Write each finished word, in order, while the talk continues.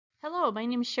Hello, my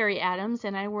name is Sherry Adams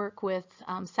and I work with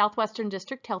Southwestern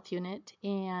District Health Unit,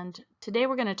 and today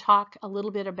we're going to talk a little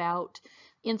bit about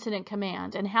incident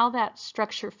command and how that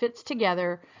structure fits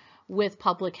together with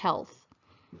public health.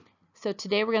 So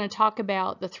today we're going to talk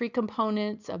about the three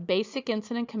components of basic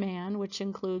incident command, which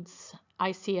includes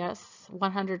ICS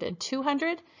 100 and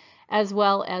 200, as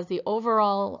well as the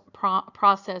overall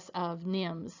process of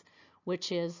NIMS,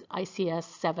 which is ICS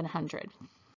 700.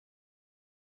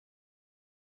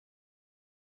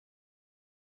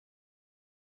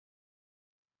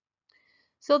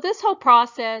 So this whole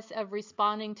process of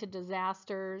responding to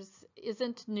disasters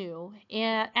isn't new.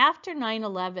 And after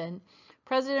 9/11,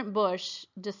 President Bush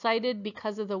decided,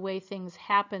 because of the way things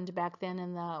happened back then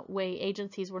and the way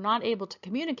agencies were not able to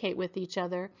communicate with each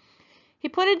other, he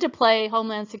put into play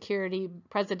Homeland Security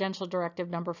Presidential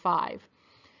Directive Number 5.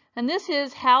 And this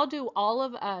is, how do all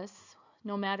of us,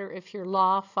 no matter if you're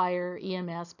law, fire,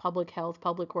 EMS, public health,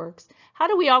 public works, how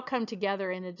do we all come together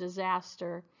in a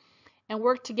disaster and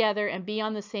work together and be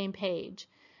on the same page?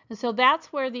 And so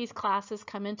that's where these classes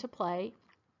come into play.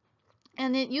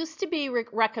 And it used to be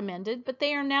recommended, but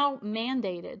they are now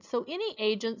mandated. So any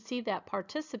agency that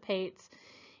participates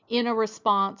in a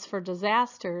response for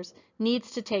disasters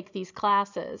needs to take these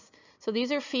classes. So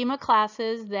these are FEMA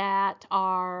classes that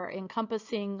are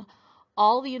encompassing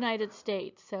all the United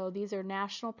States. So these are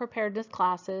national preparedness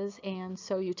classes, and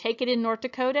so you take it in North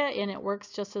Dakota and it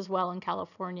works just as well in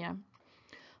California.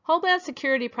 Homeland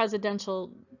Security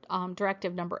Presidential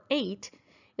Directive Number 8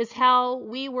 is how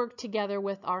we work together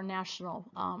with our national,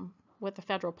 with the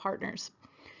federal partners.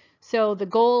 So the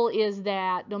goal is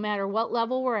that no matter what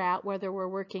level we're at, whether we're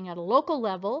working at a local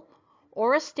level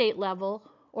or a state level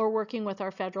or working with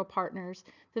our federal partners,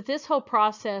 that this whole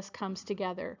process comes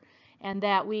together and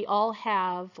that we all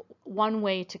have one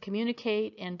way to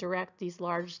communicate and direct these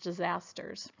large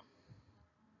disasters.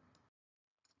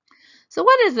 So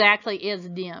what exactly is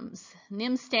NIMS?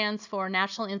 NIMS stands for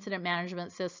National Incident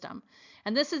Management System.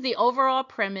 And this is the overall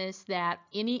premise that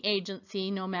any agency,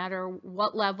 no matter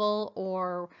what level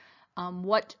or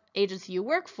what agency you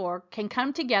work for, can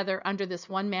come together under this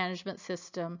one management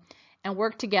system and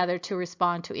work together to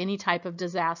respond to any type of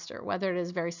disaster, whether it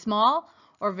is very small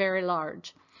or very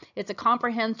large. It's a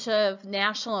comprehensive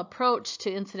national approach to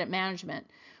incident management,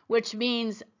 which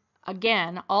means,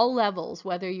 again, all levels,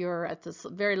 whether you're at this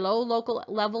very low local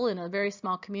level in a very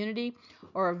small community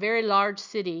or a very large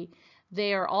city,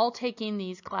 they are all taking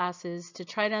these classes to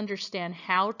try to understand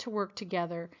how to work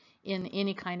together in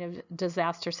any kind of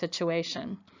disaster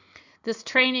situation. This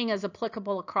training is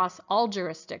applicable across all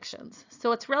jurisdictions,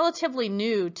 so it's relatively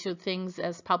new to things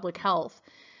as public health.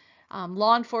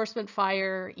 Law enforcement,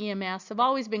 fire, EMS have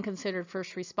always been considered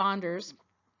first responders,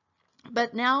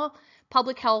 but now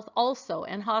public health also,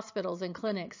 and hospitals and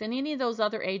clinics and any of those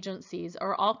other agencies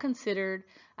are all considered,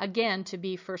 again, to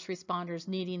be first responders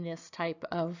needing this type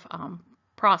of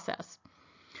process.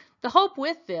 The hope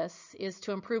with this is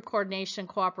to improve coordination and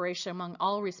cooperation among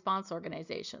all response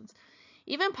organizations.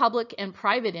 Even public and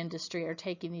private industry are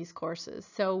taking these courses.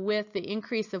 So with the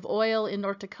increase of oil in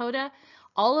North Dakota,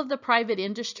 all of the private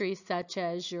industries, such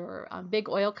as your big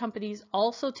oil companies,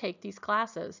 also take these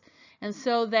classes. And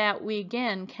so that we,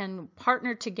 again, can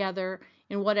partner together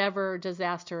in whatever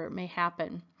disaster may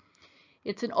happen.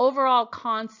 It's an overall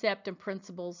concept and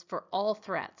principles for all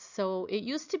threats. So it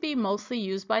used to be mostly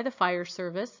used by the fire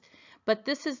service, but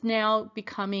this is now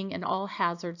becoming an all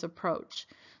hazards approach.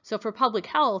 So for public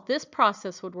health, this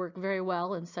process would work very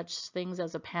well in such things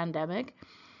as a pandemic,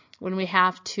 when we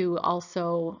have to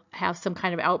also have some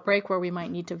kind of outbreak where we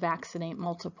might need to vaccinate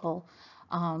multiple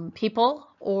people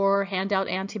or hand out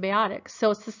antibiotics. So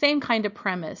it's the same kind of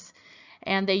premise.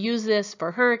 And they use this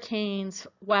for hurricanes,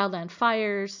 wildland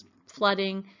fires,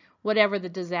 flooding, whatever the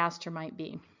disaster might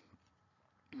be.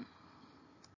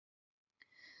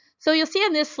 So you'll see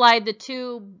on this slide the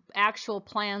two actual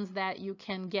plans that you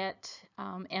can get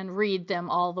and read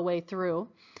them all the way through.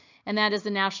 And that is the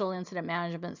National Incident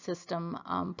Management System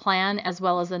plan, as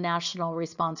well as the National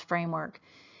Response Framework.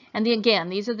 And again,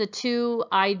 these are the two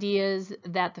ideas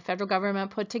that the federal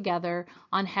government put together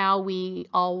on how we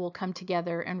all will come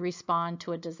together and respond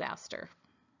to a disaster.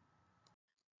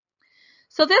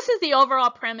 So this is the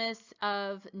overall premise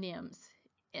of NIMS.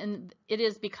 And it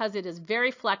is because it is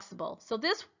very flexible. So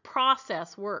this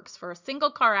process works for a single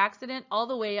car accident all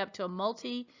the way up to a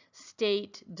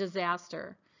multi-state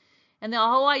disaster. And the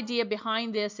whole idea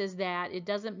behind this is that it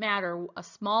doesn't matter, a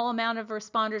small amount of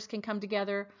responders can come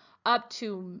together up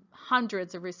to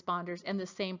hundreds of responders, and the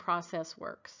same process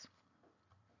works.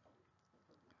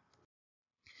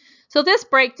 So this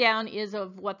breakdown is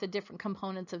of what the different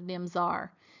components of NIMS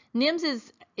are.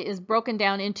 NIMS is broken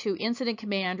down into incident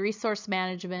command, resource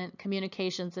management,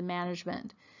 communications, and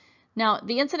management. Now,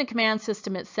 the incident command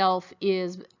system itself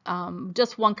is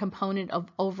just one component of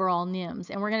overall NIMS,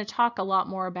 and we're going to talk a lot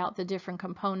more about the different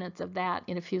components of that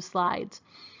in a few slides.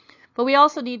 But we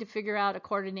also need to figure out a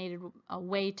coordinated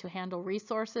way to handle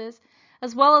resources,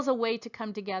 as well as a way to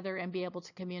come together and be able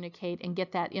to communicate and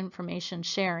get that information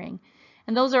sharing.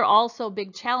 And those are also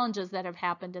big challenges that have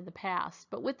happened in the past.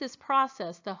 But with this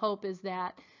process, the hope is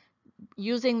that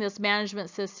using this management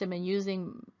system and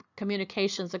using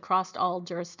communications across all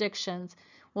jurisdictions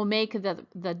will make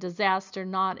the disaster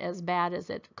not as bad as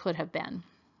it could have been.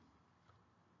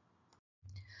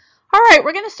 All right,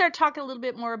 we're going to start talking a little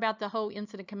bit more about the whole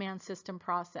incident command system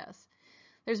process.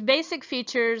 There's basic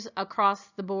features across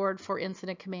the board for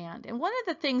incident command. And one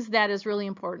of the things that is really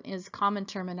important is common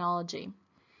terminology.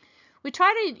 We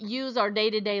try to use our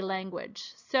day-to-day language.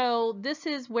 So this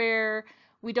is where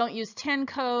we don't use 10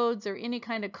 codes or any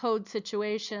kind of code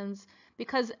situations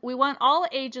because we want all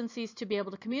agencies to be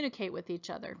able to communicate with each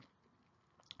other.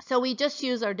 So we just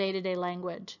use our day-to-day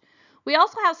language. We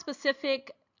also have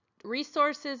specific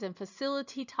resources and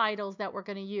facility titles that we're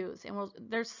going to use. And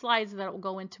there's slides that will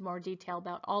go into more detail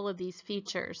about all of these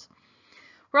features.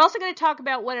 We're also going to talk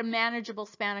about what a manageable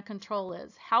span of control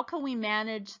is. How can we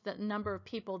manage the number of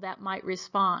people that might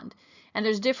respond? And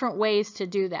there's different ways to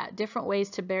do that, different ways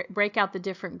to break out the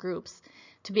different groups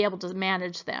to be able to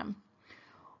manage them.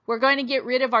 We're going to get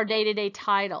rid of our day-to-day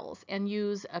titles and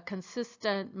use a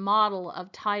consistent model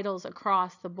of titles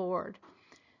across the board.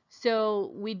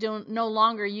 So we no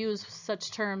longer use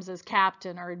such terms as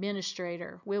captain or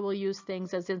administrator. We will use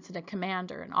things as incident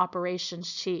commander and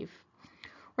operations chief.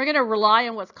 We're going to rely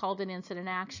on what's called an incident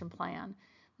action plan.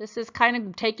 This is kind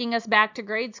of taking us back to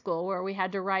grade school where we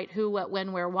had to write who, what,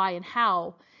 when, where, why, and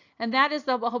how. And that is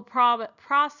the whole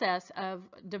process of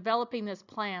developing this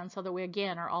plan so that we,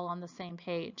 again, are all on the same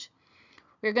page.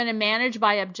 We're going to manage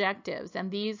by objectives,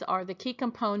 and these are the key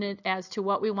component as to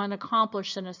what we want to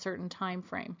accomplish in a certain time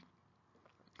frame.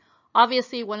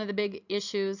 Obviously, one of the big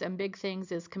issues and big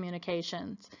things is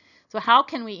communications. So how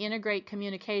can we integrate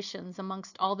communications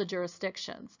amongst all the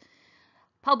jurisdictions?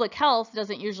 Public health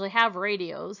doesn't usually have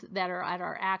radios that are at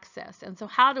our access. And so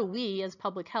how do we as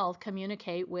public health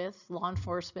communicate with law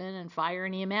enforcement and fire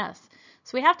and EMS?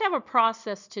 So we have to have a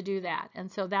process to do that. And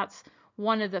so that's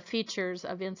one of the features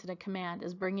of incident command,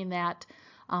 is bringing that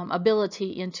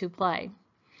ability into play.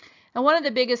 And one of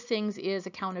the biggest things is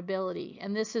accountability,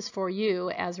 and this is for you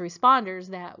as responders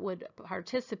that would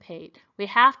participate. We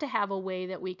have to have a way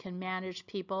that we can manage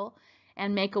people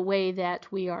and make a way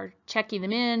that we are checking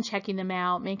them in, checking them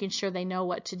out, making sure they know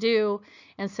what to do.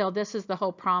 And so this is the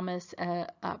whole premise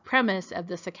of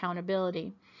this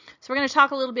accountability. So we're going to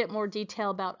talk a little bit more detail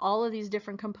about all of these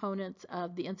different components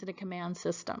of the incident command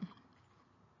system.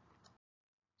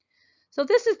 So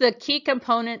this is the key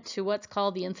component to what's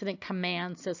called the incident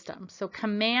command system. So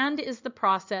command is the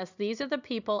process. These are the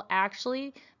people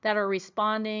actually that are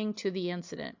responding to the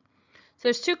incident. So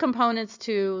there's two components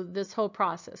to this whole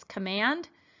process. Command,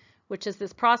 which is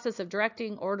this process of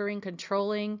directing, ordering,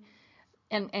 controlling,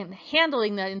 and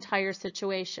handling the entire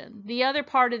situation. The other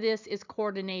part of this is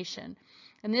coordination.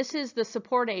 And this is the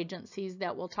support agencies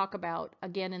that we'll talk about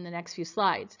again in the next few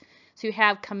slides. So you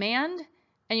have command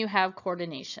and you have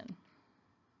coordination.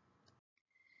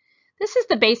 This is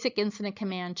the basic incident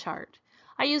command chart.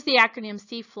 I use the acronym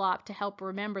CFLOP to help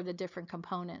remember the different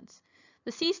components.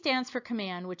 The C stands for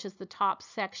command, which is the top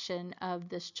section of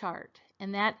this chart,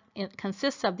 and that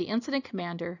consists of the incident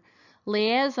commander,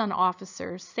 liaison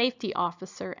officer, safety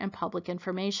officer, and public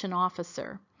information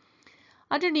officer.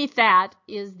 Underneath that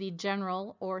is the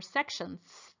general or sections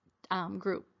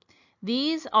group.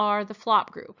 These are the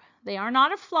FLOP group. They are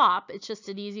not a flop, it's just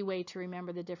an easy way to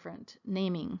remember the different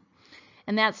naming.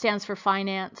 And that stands for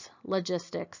finance,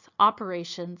 logistics,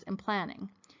 operations, and planning.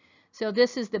 So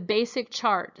this is the basic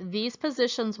chart. These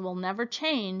positions will never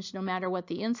change no matter what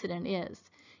the incident is.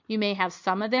 You may have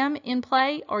some of them in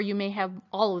play, or you may have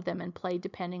all of them in play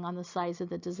depending on the size of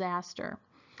the disaster.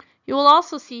 You will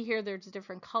also see here there's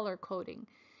different color coding.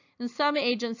 And some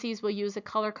agencies will use a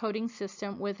color coding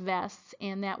system with vests,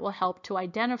 and that will help to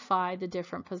identify the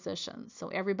different positions. So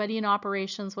everybody in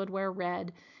operations would wear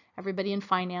red, everybody in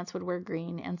finance would wear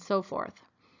green, and so forth.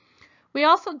 We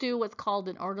also do what's called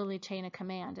an orderly chain of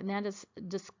command, and that is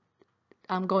just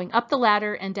going up the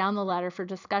ladder and down the ladder for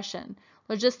discussion.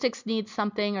 Logistics needs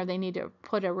something, or they need to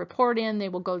put a report in, they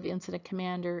will go to the incident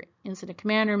commander. Incident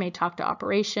commander may talk to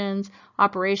operations.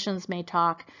 Operations may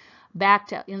talk back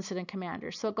to incident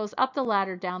commander. So it goes up the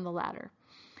ladder, down the ladder.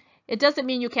 It doesn't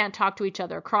mean you can't talk to each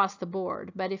other across the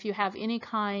board, but if you have any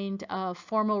kind of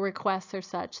formal requests or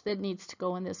such, that needs to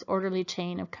go in this orderly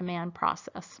chain of command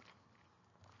process.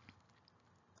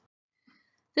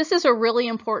 This is a really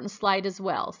important slide as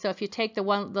well. So if you take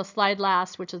the slide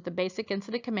last, which is the basic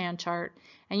incident command chart,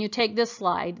 and you take this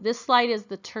slide is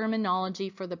the terminology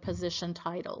for the position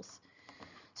titles.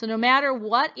 So no matter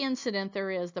what incident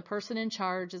there is, the person in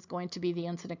charge is going to be the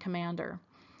incident commander.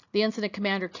 The incident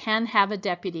commander can have a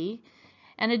deputy,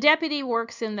 and a deputy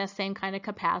works in the same kind of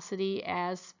capacity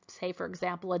as, say, for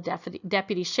example, a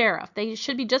deputy sheriff. They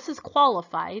should be just as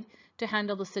qualified to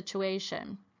handle the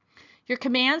situation. Your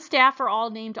command staff are all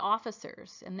named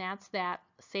officers, and that's that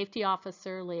safety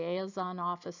officer, liaison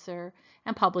officer,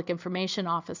 and public information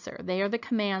officer. They are the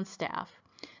command staff.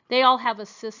 They all have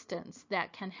assistants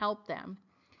that can help them.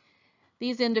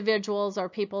 These individuals are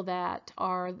people that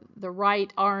are the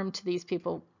right arm to these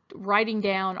people, writing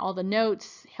down all the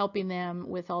notes, helping them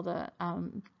with all the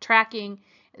tracking.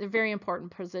 It's a very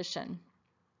important position.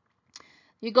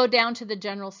 You go down to the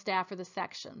general staff or the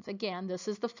sections. Again, this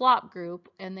is the flop group,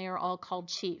 and they are all called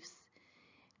chiefs.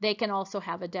 They can also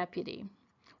have a deputy.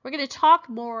 We're going to talk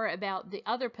more about the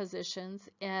other positions,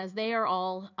 as they are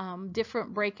all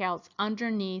different breakouts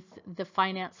underneath the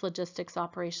finance, logistics,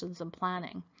 operations, and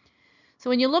planning. So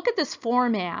when you look at this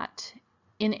format,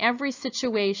 in every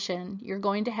situation, you're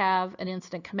going to have an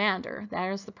incident commander.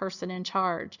 That is the person in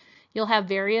charge. You'll have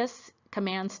various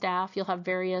command staff, you'll have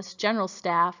various general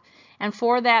staff, and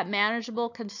for that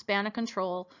manageable span of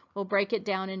control, we'll break it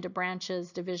down into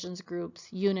branches, divisions, groups,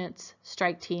 units,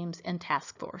 strike teams, and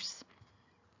task force.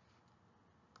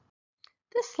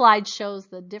 This slide shows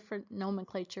the different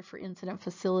nomenclature for incident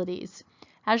facilities.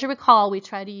 As you recall, we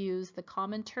try to use the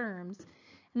common terms,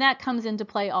 and that comes into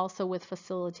play also with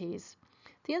facilities.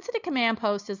 The incident command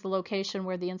post is the location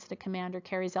where the incident commander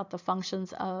carries out the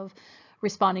functions of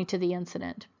responding to the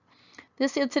incident.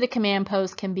 This incident command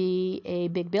post can be a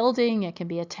big building, it can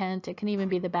be a tent, it can even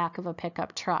be the back of a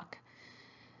pickup truck.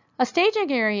 A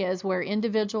staging area is where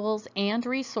individuals and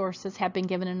resources have been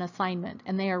given an assignment,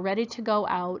 and they are ready to go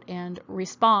out and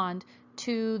respond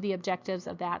to the objectives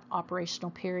of that operational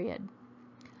period.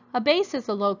 A base is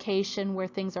a location where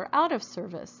things are out of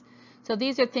service. So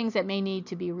these are things that may need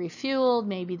to be refueled,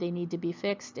 maybe they need to be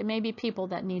fixed, it may be people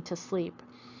that need to sleep.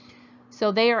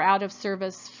 So they are out of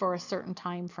service for a certain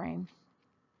time frame.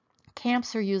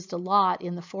 Camps are used a lot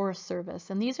in the Forest Service,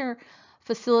 and these are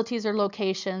facilities or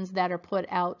locations that are put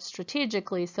out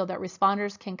strategically so that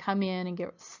responders can come in and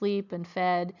get sleep and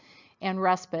fed and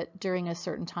respite during a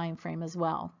certain time frame as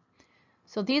well.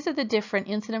 So these are the different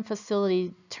incident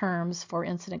facility terms for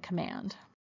incident command.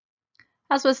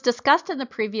 As was discussed in the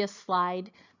previous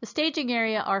slide, the staging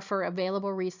area are for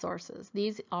available resources.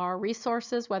 These are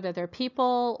resources, whether they're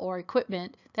people or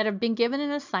equipment, that have been given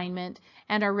an assignment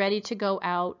and are ready to go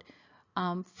out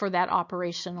for that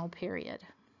operational period.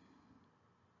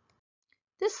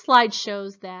 This slide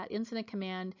shows that incident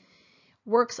command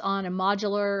works on a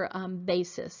modular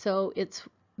basis. So it's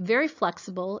very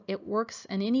flexible. It works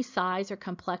in any size or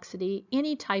complexity,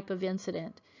 any type of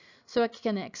incident. So it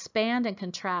can expand and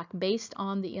contract based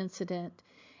on the incident.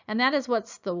 And that is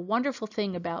what's the wonderful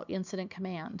thing about incident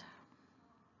command.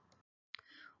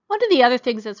 One of the other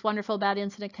things that's wonderful about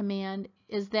incident command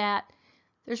is that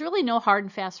there's really no hard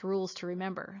and fast rules to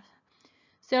remember.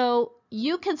 So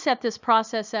you can set this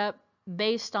process up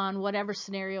based on whatever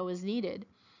scenario is needed.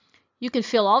 You can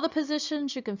fill all the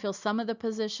positions, you can fill some of the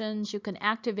positions, you can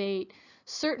activate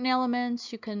certain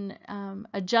elements, you can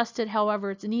adjust it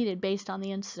however it's needed based on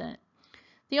the incident.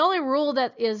 The only rule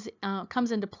that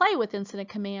comes into play with incident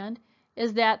command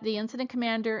is that the incident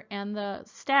commander and the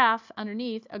staff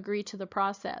underneath agree to the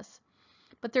process.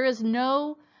 But there is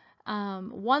no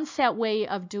one set way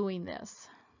of doing this.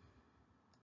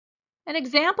 An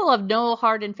example of no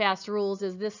hard and fast rules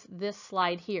is this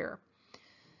slide here.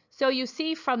 So you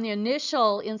see from the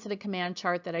initial incident command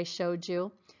chart that I showed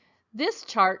you, this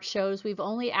chart shows we've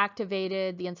only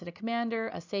activated the incident commander,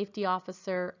 a safety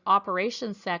officer,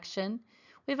 operations section.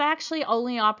 We've actually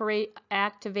only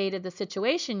activated the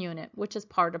situation unit, which is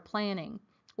part of planning,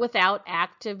 without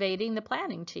activating the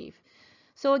planning chief.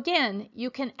 So again, you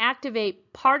can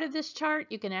activate part of this chart,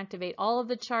 you can activate all of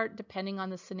the chart depending on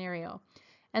the scenario.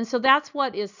 And so that's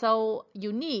what is so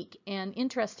unique and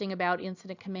interesting about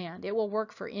incident command. It will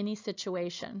work for any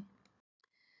situation.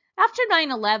 After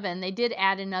 9/11, they did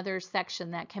add another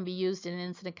section that can be used in an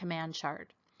incident command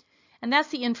chart, and that's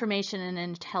the information and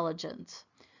intelligence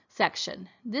section.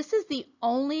 This is the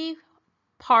only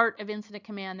part of incident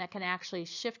command that can actually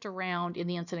shift around in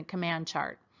the incident command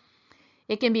chart.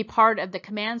 It can be part of the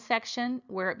command section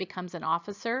where it becomes an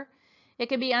officer. It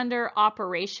can be under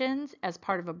operations as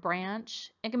part of a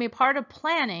branch. It can be part of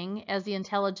planning as the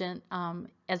intelligent,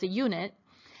 as a unit,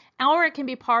 or it can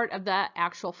be part of the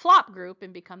actual flop group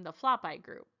and become the flop-eye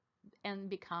group and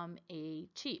become a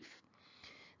chief.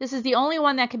 This is the only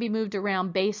one that can be moved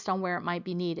around based on where it might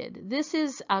be needed. This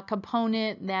is a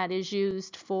component that is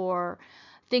used for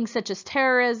things such as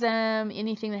terrorism,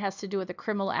 anything that has to do with the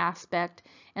criminal aspect,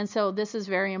 and so this is a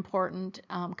very important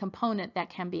component that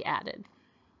can be added.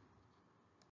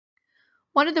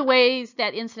 One of the ways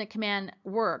that incident command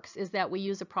works is that we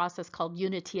use a process called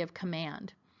unity of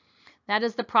command. That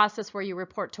is the process where you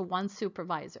report to one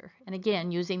supervisor, and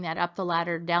again, using that up the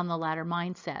ladder, down the ladder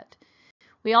mindset.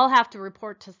 We all have to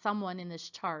report to someone in this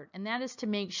chart, and that is to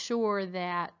make sure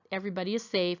that everybody is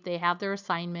safe, they have their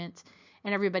assignments,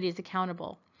 and everybody is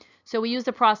accountable. So we use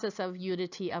the process of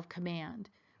unity of command,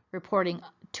 reporting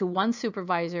to one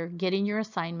supervisor, getting your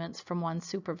assignments from one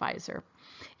supervisor.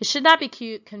 It should not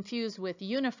be confused with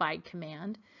unified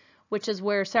command, which is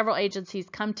where several agencies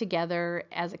come together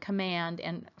as a command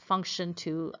and function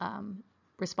to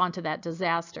respond to that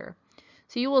disaster.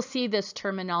 So you will see this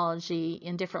terminology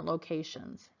in different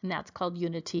locations, and that's called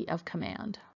unity of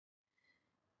command.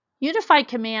 Unified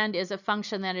command is a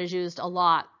function that is used a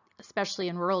lot, especially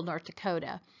in rural North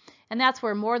Dakota, and that's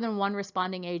where more than one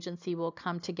responding agency will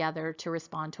come together to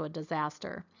respond to a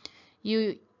disaster.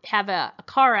 You have a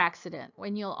car accident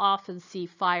when you'll often see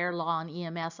fire, law, and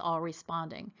EMS all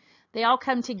responding. They all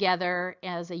come together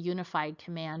as a unified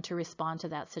command to respond to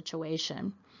that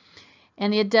situation.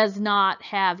 And it does not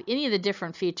have any of the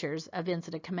different features of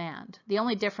incident command. The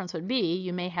only difference would be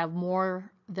you may have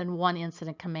more than one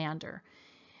incident commander,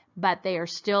 but they are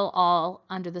still all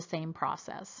under the same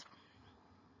process.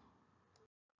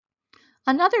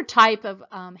 Another type of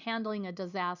handling a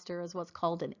disaster is what's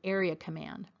called an area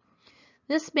command.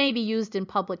 This may be used in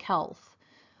public health.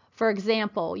 For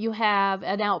example, you have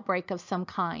an outbreak of some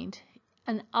kind,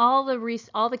 and all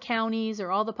the counties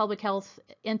or all the public health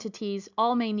entities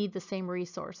all may need the same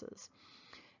resources.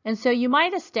 And so you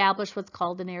might establish what's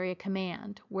called an area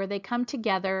command, where they come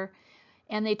together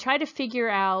and they try to figure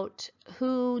out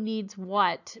who needs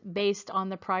what based on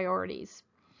the priorities.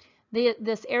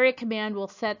 This area command will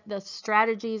set the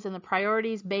strategies and the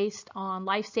priorities based on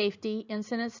life safety,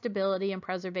 incident stability, and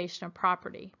preservation of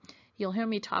property. You'll hear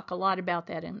me talk a lot about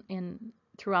that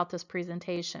throughout this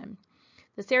presentation.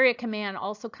 This area command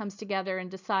also comes together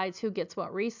and decides who gets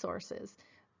what resources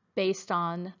based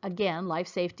on, again, life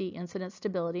safety, incident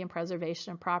stability, and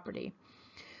preservation of property.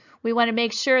 We want to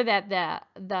make sure that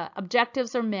the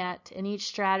objectives are met and each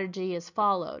strategy is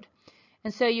followed.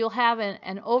 And so you'll have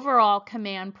an overall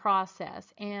command process,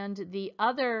 and the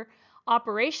other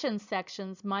operations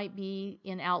sections might be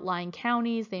in outlying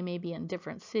counties, they may be in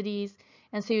different cities,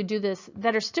 and so you do this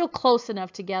that are still close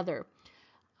enough together.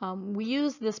 We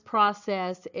use this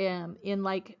process in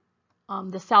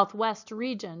the Southwest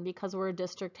region because we're a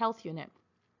district health unit.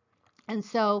 And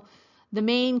so the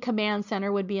main command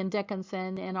center would be in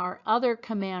Dickinson, and our other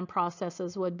command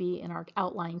processes would be in our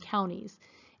outlying counties.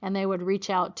 And they would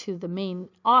reach out to the main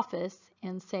office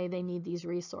and say they need these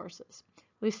resources.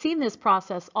 We've seen this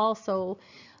process also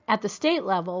at the state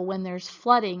level when there's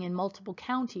flooding in multiple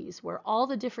counties, where all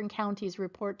the different counties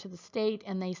report to the state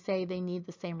and they say they need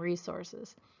the same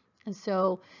resources. And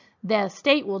so the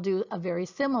state will do a very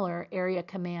similar area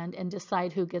command and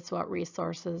decide who gets what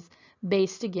resources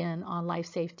based again on life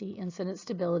safety, incident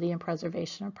stability, and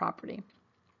preservation of property.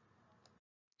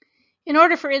 In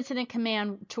order for incident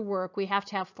command to work, we have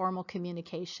to have formal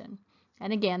communication.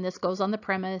 And again, this goes on the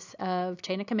premise of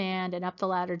chain of command and up the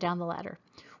ladder, down the ladder.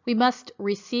 We must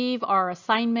receive our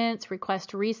assignments,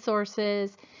 request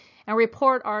resources, and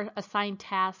report our assigned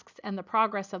tasks and the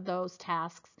progress of those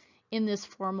tasks in this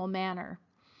formal manner.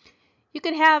 You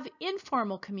can have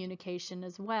informal communication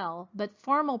as well, but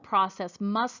formal process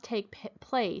must take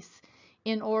place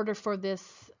in order for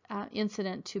this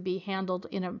incident to be handled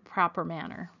in a proper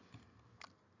manner.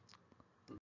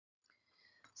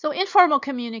 So informal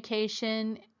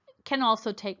communication can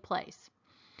also take place.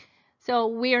 So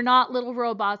we are not little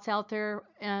robots out there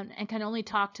and can only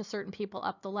talk to certain people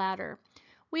up the ladder.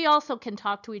 We also can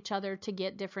talk to each other to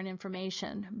get different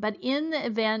information. But in the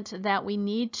event that we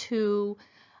need to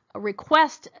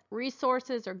request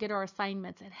resources or get our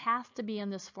assignments, it has to be in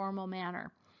this formal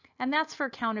manner. And that's for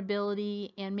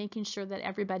accountability and making sure that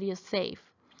everybody is safe.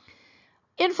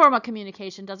 Informal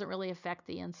communication doesn't really affect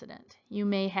the incident. You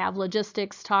may have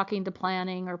logistics talking to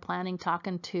planning or planning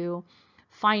talking to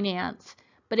finance,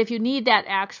 but if you need that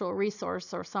actual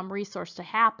resource or some resource to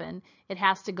happen, it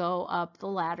has to go up the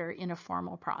ladder in a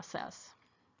formal process.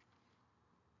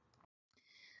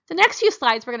 The next few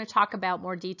slides, we're going to talk about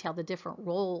more detail the different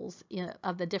roles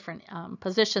of the different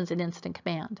positions in incident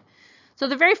command. So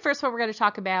the very first one we're going to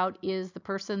talk about is the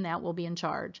person that will be in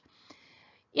charge.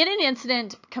 In an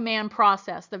incident command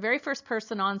process, the very first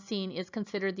person on scene is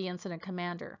considered the incident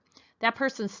commander. That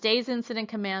person stays incident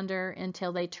commander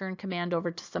until they turn command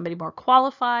over to somebody more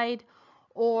qualified,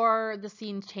 or the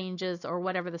scene changes, or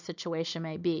whatever the situation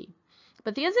may be.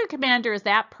 But the incident commander is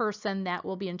that person that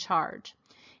will be in charge.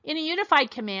 In a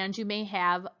unified command, you may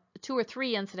have 2 or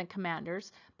 3 incident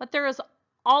commanders, but there is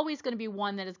always going to be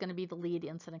one that is going to be the lead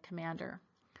incident commander.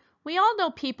 We all know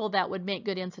people that would make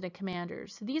good incident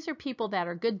commanders. These are people that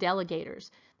are good delegators.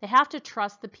 They have to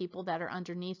trust the people that are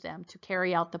underneath them to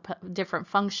carry out the different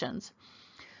functions.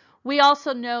 We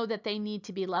also know that they need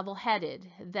to be level-headed,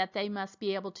 that they must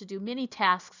be able to do many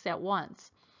tasks at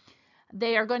once.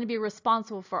 They are going to be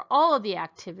responsible for all of the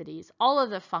activities, all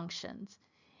of the functions,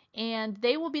 and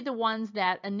they will be the ones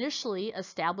that initially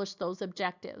establish those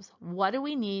objectives. What do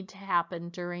we need to happen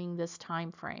during this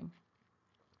time frame?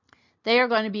 They are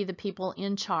going to be the people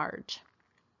in charge.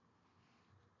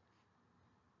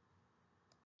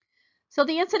 So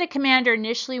the incident commander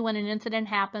initially, when an incident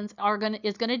happens,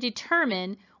 is going to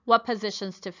determine what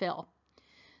positions to fill.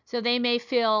 So they may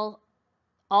fill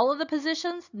all of the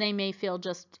positions, they may fill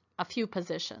just a few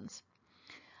positions.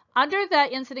 Under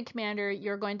the incident commander,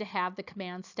 you're going to have the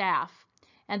command staff.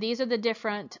 And these are the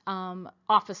different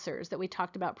officers that we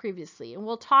talked about previously. And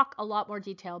we'll talk a lot more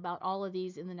detail about all of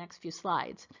these in the next few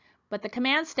slides. But the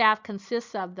command staff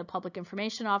consists of the public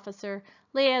information officer,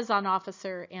 liaison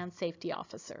officer, and safety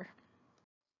officer.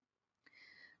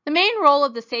 The main role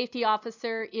of the safety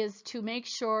officer is to make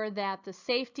sure that the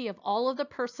safety of all of the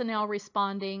personnel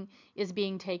responding is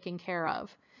being taken care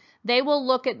of. They will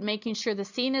look at making sure the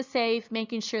scene is safe,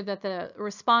 making sure that the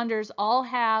responders all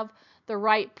have the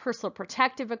right personal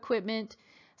protective equipment.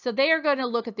 So they are going to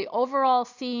look at the overall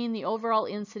scene, the overall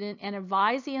incident, and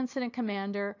advise the incident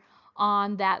commander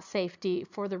on that safety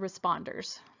for the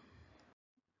responders.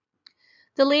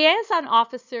 The liaison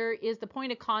officer is the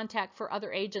point of contact for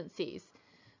other agencies.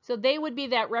 So they would be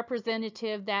that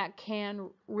representative that can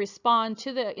respond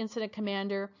to the incident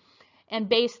commander and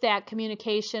base that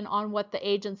communication on what the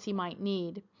agency might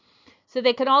need. So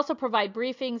they can also provide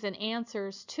briefings and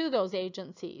answers to those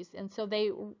agencies. And so they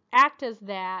act as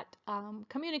that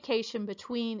communication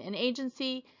between an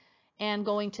agency and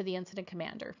going to the incident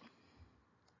commander.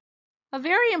 A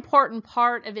very important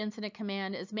part of incident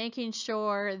command is making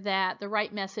sure that the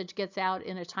right message gets out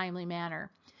in a timely manner.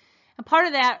 And part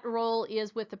of that role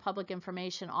is with the public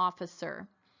information officer.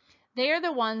 They are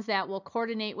the ones that will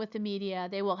coordinate with the media.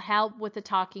 They will help with the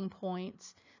talking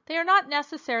points. They are not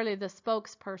necessarily the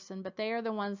spokesperson, but they are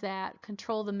the ones that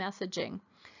control the messaging.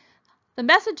 The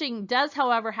messaging does,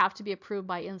 however, have to be approved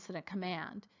by incident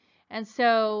command. And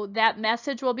so that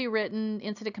message will be written,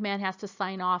 incident command has to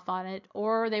sign off on it,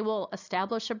 or they will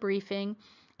establish a briefing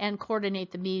and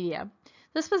coordinate the media.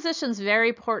 This position is very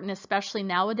important, especially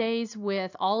nowadays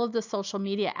with all of the social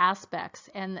media aspects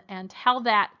and how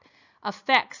that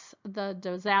affects the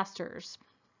disasters.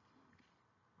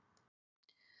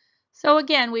 So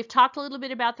again, we've talked a little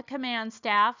bit about the command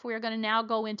staff. We're going to now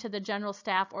go into the general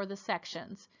staff or the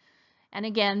sections. And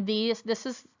again, this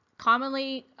is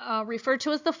commonly referred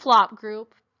to as the flop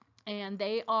group, and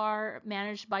they are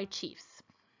managed by chiefs.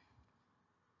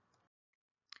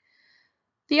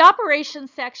 The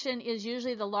operations section is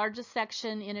usually the largest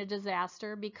section in a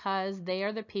disaster because they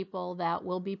are the people that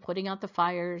will be putting out the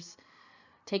fires,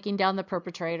 taking down the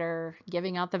perpetrator,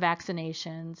 giving out the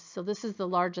vaccinations. So this is the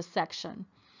largest section.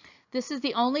 This is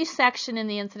the only section in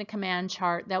the incident command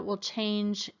chart that will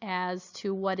change as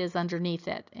to what is underneath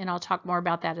it, and I'll talk more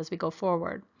about that as we go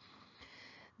forward.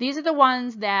 These are the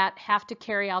ones that have to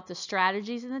carry out the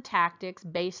strategies and the tactics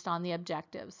based on the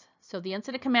objectives. So the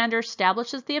incident commander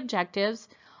establishes the objectives.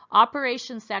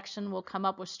 Operations section will come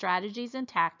up with strategies and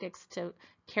tactics to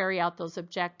carry out those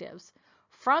objectives.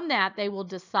 From that, they will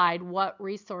decide what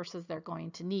resources they're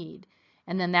going to need,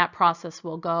 and then that process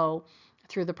will go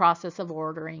through the process of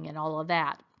ordering and all of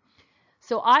that.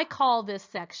 So I call this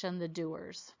section the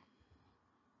doers.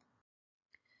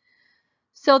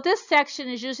 So this section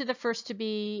is usually the first to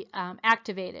be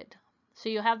activated. So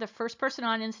you have the first person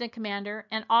on, incident commander,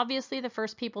 and obviously the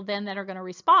first people then that are going to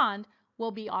respond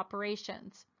will be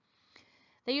operations.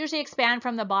 They usually expand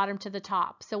from the bottom to the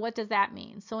top. So what does that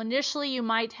mean? So initially you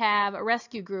might have a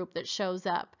rescue group that shows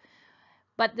up,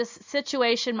 but this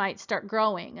situation might start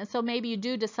growing. And so maybe you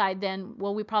do decide then,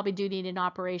 well, we probably do need an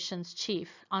operations chief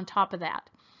on top of that.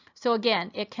 So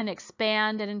again, it can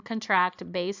expand and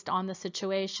contract based on the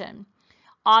situation.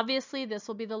 Obviously, this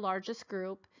will be the largest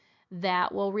group.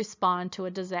 that will respond to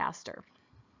a disaster.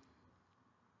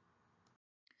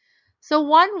 So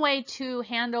one way to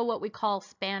handle what we call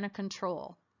span of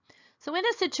control. So in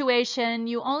a situation,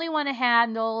 you only want to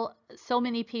handle so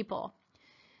many people.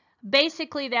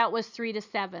 Basically, that was 3 to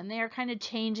 7. They are kind of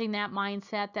changing that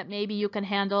mindset that maybe you can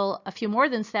handle a few more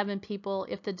than 7 people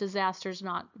if the disaster is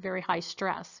not very high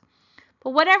stress.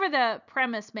 But whatever the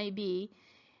premise may be,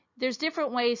 there's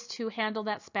different ways to handle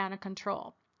that span of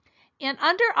control. And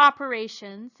under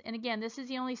operations, and again, this is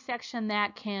the only section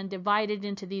that can divide it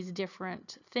into these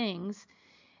different things,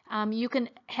 you can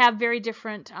have very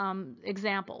different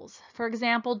examples. For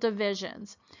example,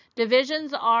 divisions.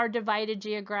 Divisions are divided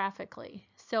geographically.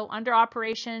 So under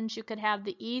operations, you could have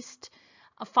the East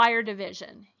Fire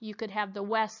Division. You could have the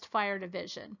West Fire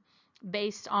Division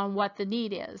based on what the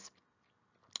need is.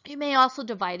 You may also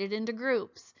divide it into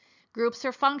groups. Groups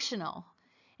are functional,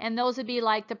 and those would be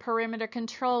like the perimeter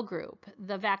control group,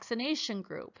 the vaccination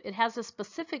group. It has a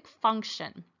specific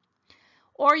function.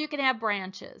 Or you can have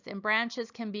branches, and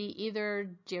branches can be either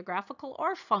geographical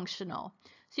or functional.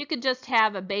 So you could just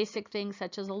have a basic thing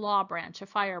such as a law branch, a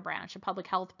fire branch, a public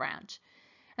health branch.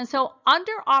 And so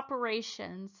under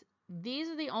operations, these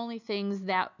are the only things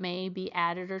that may be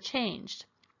added or changed.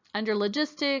 Under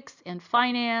logistics and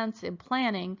finance and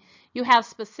planning, you have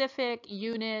specific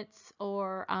units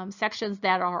or sections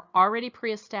that are already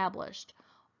pre-established.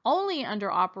 Only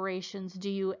under operations do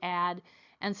you add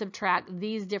and subtract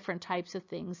these different types of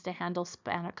things to handle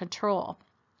span of control.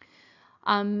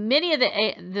 Many of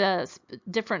the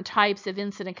different types of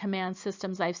incident command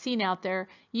systems I've seen out there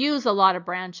use a lot of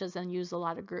branches and use a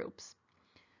lot of groups.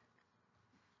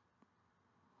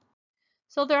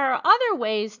 So there are other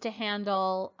ways to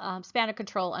handle span of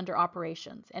control under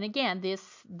operations. And again,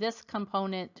 this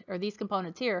component or these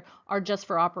components here are just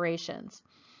for operations.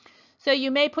 So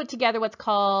you may put together what's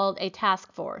called a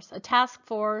task force. A task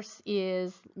force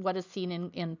is what is seen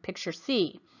in picture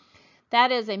C.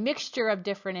 That is a mixture of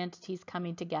different entities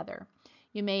coming together.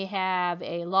 You may have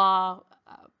a law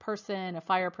person, a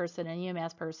fire person, an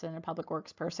EMS person, a public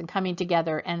works person coming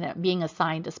together and being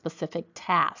assigned a specific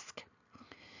task.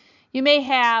 You may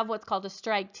have what's called a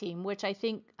strike team, which I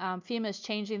think FEMA is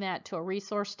changing that to a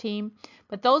resource team,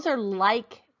 but those are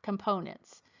like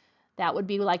components. That would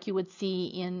be like you would see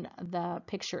in the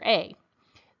picture A.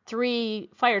 3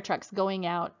 fire trucks going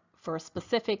out for a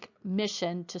specific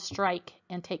mission to strike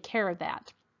and take care of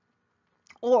that.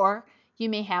 Or you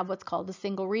may have what's called a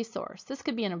single resource. This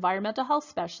could be an environmental health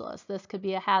specialist. This could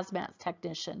be a hazmat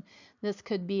technician. This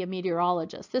could be a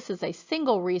meteorologist. This is a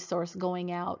single resource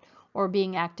going out or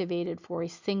being activated for a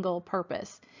single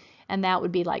purpose. And that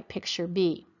would be like picture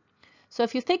B. So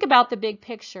if you think about the big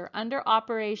picture, under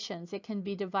operations, it can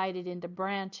be divided into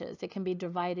branches. It can be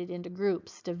divided into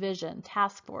groups, division,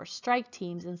 task force, strike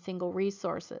teams, and single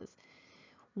resources.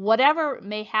 Whatever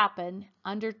may happen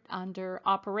under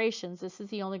operations, this is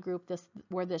the only group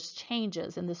where this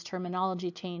changes and this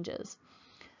terminology changes.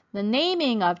 The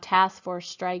naming of task force,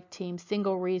 strike team,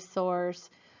 single resource,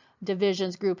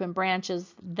 divisions, group, and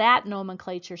branches, that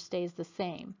nomenclature stays the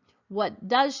same. What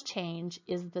does change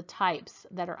is the types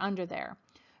that are under there.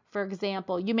 For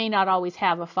example, you may not always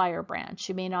have a fire branch.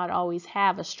 You may not always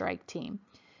have a strike team.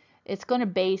 It's going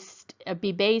to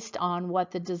be based on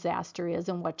what the disaster is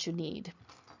and what you need.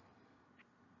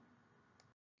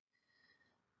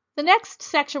 The next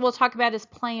section we'll talk about is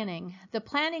planning. The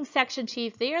planning section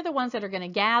chief, they are the ones that are going to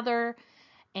gather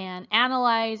and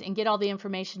analyze and get all the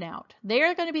information out. They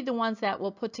are going to be the ones that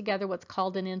will put together what's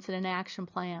called an incident action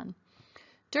plan.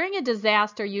 During a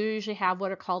disaster, you usually have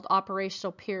what are called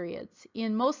operational periods.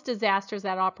 In most disasters,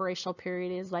 that operational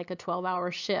period is like a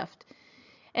 12-hour shift.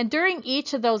 And during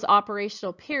each of those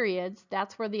operational periods,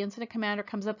 that's where the incident commander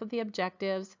comes up with the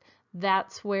objectives.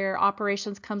 That's where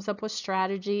operations comes up with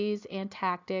strategies and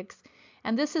tactics.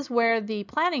 And this is where the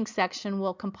planning section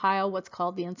will compile what's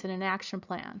called the incident action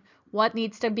plan. What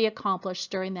needs to be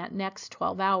accomplished during that next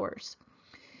 12 hours.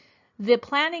 The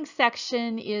planning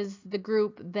section is the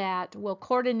group that will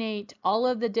coordinate all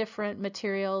of the different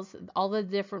materials, all the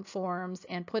different forms,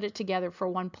 and put it together for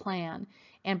one plan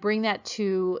and bring that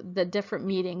to the different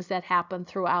meetings that happen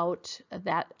throughout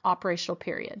that operational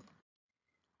period.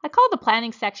 I call the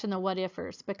planning section the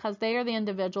what-ifers because they are the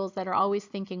individuals that are always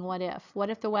thinking what if?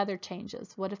 What if the weather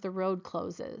changes? What if the road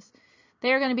closes?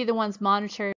 They're going to be the ones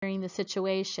monitoring the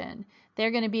situation.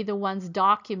 They're going to be the ones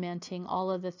documenting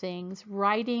all of the things,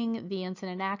 writing the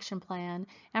incident action plan,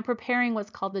 and preparing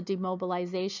what's called the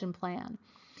demobilization plan.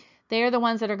 They are the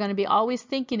ones that are going to be always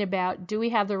thinking about, do we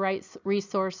have the right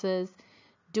resources?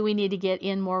 Do we need to get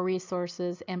in more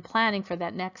resources? And planning for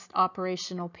that next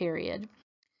operational period.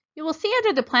 You will see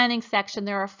under the planning section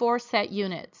there are 4 set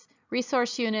units: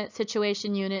 resource unit,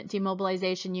 situation unit,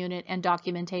 demobilization unit, and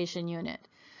documentation unit.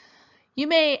 You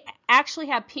may actually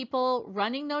have people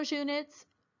running those units,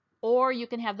 or you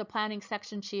can have the planning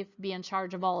section chief be in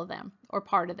charge of all of them or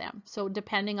part of them, so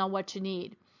depending on what you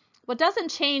need. What doesn't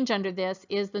change under this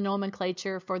is the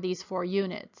nomenclature for these 4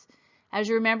 units. As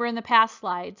you remember in the past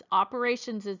slides,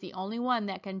 operations is the only one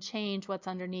that can change what's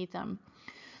underneath them.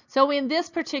 So in this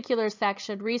particular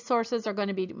section, resources are going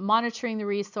to be monitoring the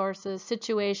resources,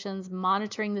 situations,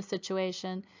 monitoring the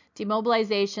situation,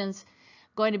 demobilizations,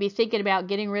 going to be thinking about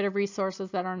getting rid of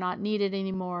resources that are not needed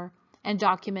anymore, and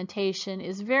documentation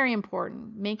is very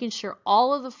important, making sure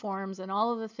all of the forms and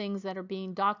all of the things that are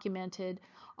being documented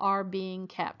are being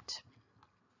kept.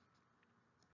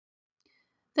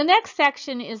 The next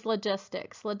section is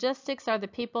logistics. Logistics are the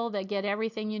people that get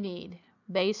everything you need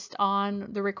based on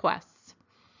the requests.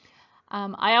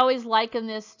 I always liken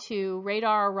this to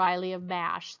Radar O'Reilly of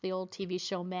MASH, the old TV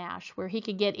show MASH, where he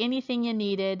could get anything you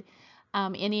needed,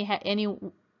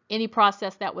 any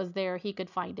process that was there, he could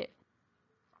find it.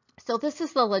 So this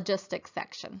is the logistics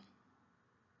section.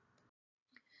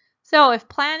 So if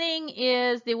planning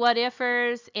is the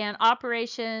what-ifers and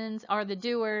operations are the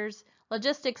doers,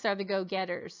 logistics are the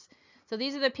go-getters. So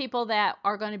these are the people that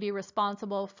are going to be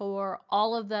responsible for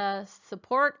all of the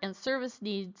support and service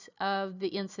needs of the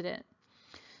incident.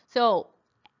 So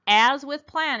as with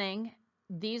planning,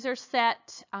 these are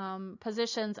set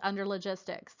positions under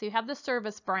logistics. So you have the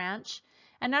service branch,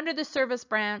 and under the service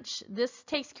branch, this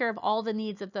takes care of all the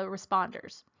needs of the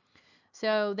responders.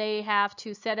 So they have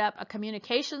to set up a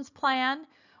communications plan,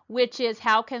 which is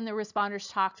how can the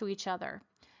responders talk to each other.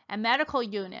 A medical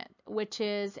unit, which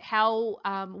is how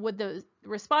would the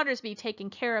responders be taken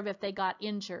care of if they got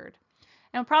injured.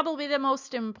 And probably the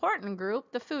most important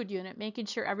group, the food unit, making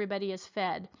sure everybody is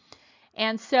fed.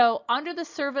 And so under the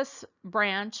service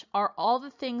branch are all the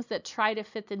things that try to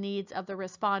fit the needs of the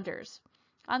responders.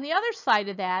 On the other side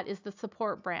of that is the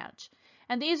support branch.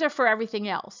 And these are for everything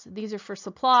else. These are for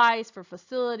supplies, for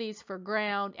facilities, for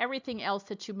ground, everything else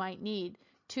that you might need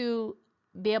to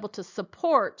be able to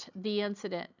support the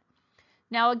incident.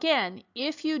 Now again,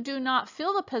 if you do not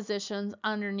fill the positions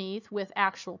underneath with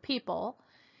actual people,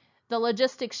 the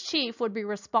logistics chief would be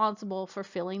responsible for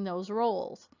filling those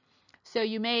roles. So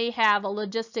you may have a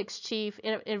logistics chief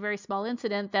in a very small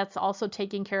incident that's also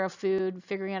taking care of food,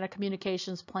 figuring out a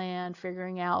communications plan,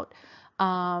 figuring out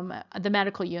the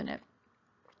medical unit.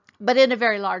 But in a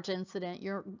very large incident,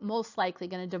 you're most likely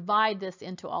going to divide this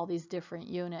into all these different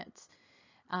units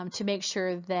to make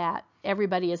sure that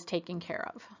everybody is taken care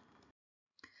of.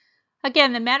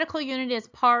 Again, the medical unit is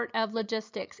part of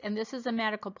logistics, and this is a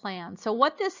medical plan. So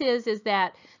what this is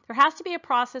that there has to be a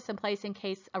process in place in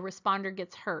case a responder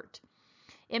gets hurt.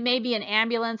 It may be an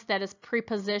ambulance that is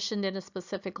pre-positioned in a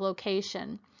specific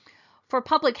location. For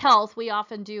public health, we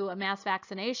often do a mass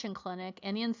vaccination clinic,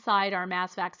 and inside our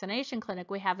mass vaccination clinic,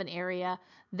 we have an area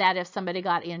that if somebody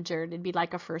got injured, it'd be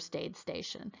like a first aid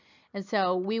station. And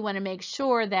so we want to make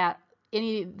sure that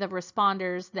any of the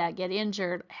responders that get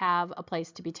injured have a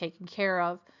place to be taken care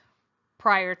of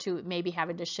prior to maybe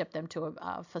having to ship them to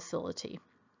a facility.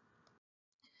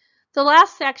 The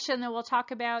last section that we'll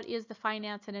talk about is the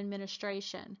finance and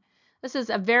administration. This is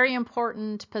a very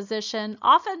important position,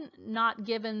 often not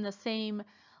given the same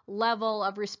level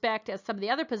of respect as some of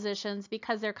the other positions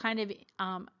because they're kind of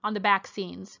on the back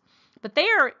scenes. But they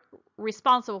are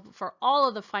responsible for all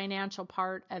of the financial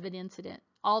part of an incident,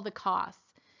 all the costs.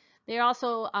 They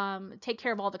also take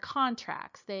care of all the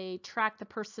contracts. They track the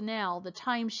personnel, the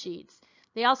timesheets.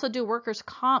 They also do workers'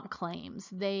 comp claims.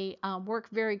 They work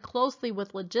very closely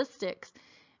with logistics,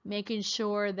 making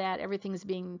sure that everything's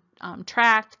being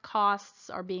tracked, costs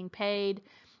are being paid.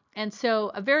 And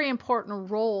so a very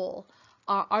important role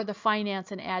are the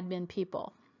finance and admin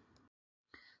people.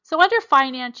 So under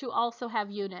finance, you also have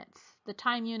units: the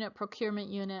time unit, procurement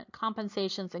unit,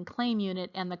 compensations and claim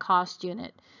unit, and the cost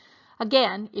unit.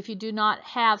 Again, if you do not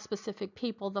have specific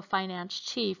people, the finance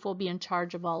chief will be in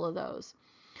charge of all of those.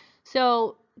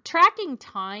 So tracking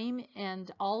time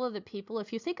and all of the people,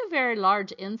 if you think of a very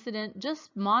large incident,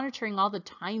 just monitoring all the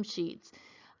timesheets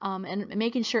and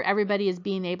making sure everybody is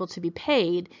being able to be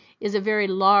paid is a very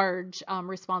large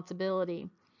responsibility.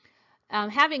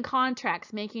 Having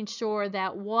contracts, making sure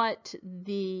that what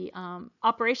the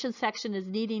operations section is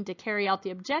needing to carry out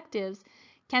the objectives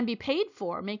can be paid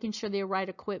for, making sure the right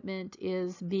equipment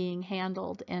is being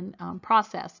handled and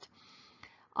processed.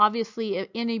 Obviously, if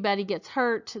anybody gets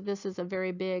hurt, this is a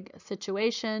very big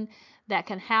situation that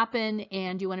can happen,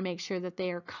 and you want to make sure that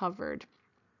they are covered.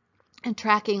 And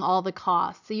tracking all the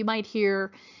costs. So you might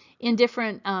hear in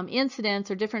different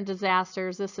incidents or different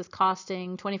disasters, this is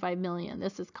costing 25 million,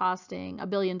 this is costing $1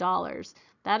 billion.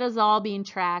 That is all being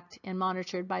tracked and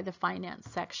monitored by the finance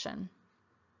section.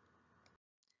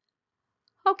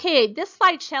 Okay, this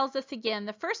slide tells us again,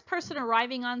 the first person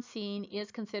arriving on scene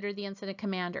is considered the incident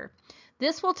commander.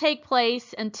 This will take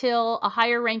place until a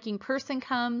higher ranking person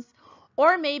comes,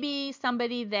 or maybe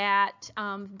somebody that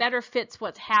better fits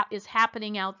what is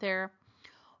happening out there.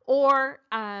 Or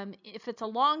if it's a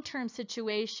long-term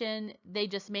situation, they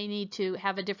just may need to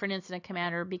have a different incident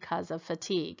commander because of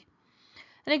fatigue.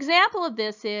 An example of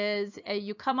this is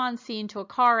you come on scene to a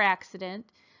car accident.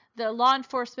 The law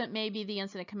enforcement may be the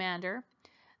incident commander.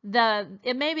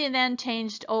 It may be then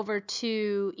changed over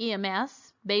to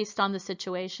EMS based on the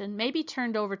situation, maybe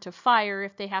turned over to fire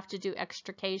if they have to do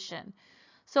extrication.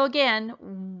 So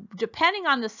again, depending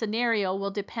on the scenario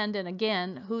will depend on,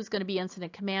 again, who's going to be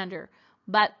incident commander.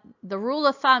 But the rule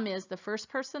of thumb is the first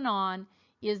person on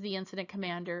is the incident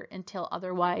commander until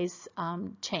otherwise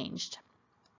changed.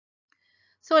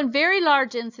 So in very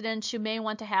large incidents, you may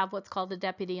want to have what's called a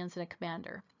deputy incident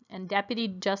commander. And deputy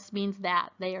just means that.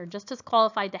 They are just as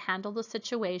qualified to handle the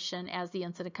situation as the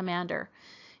incident commander.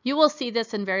 You will see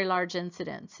this in very large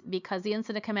incidents because the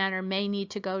incident commander may need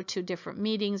to go to different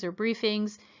meetings or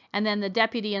briefings, and then the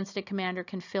deputy incident commander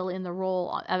can fill in the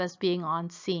role of as being on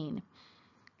scene.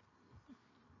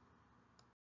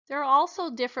 There are also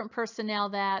different personnel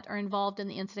that are involved in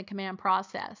the incident command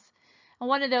process. And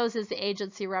one of those is the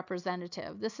agency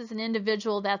representative. This is an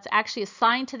individual that's actually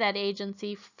assigned to that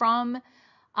agency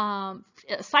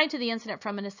assigned to the incident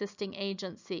from an assisting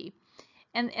agency.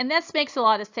 And this makes a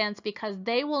lot of sense because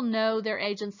they will know their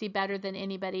agency better than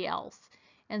anybody else.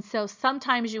 And so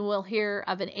sometimes you will hear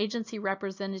of an agency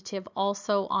representative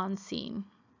also on scene.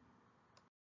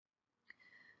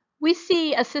 We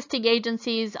see assisting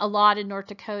agencies a lot in North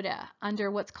Dakota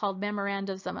under what's called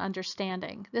memorandums of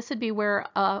understanding. This would be where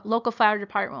a local fire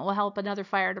department will help another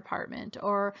fire department,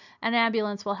 or an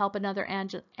ambulance will help another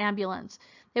ambulance.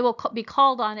 They will be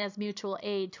called on as mutual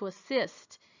aid to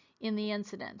assist in the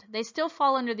incident. They still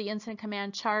fall under the incident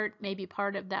command chart, may be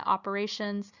part of the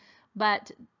operations,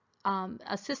 but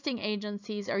assisting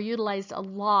agencies are utilized a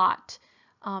lot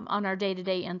on our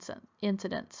day-to-day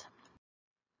incidents.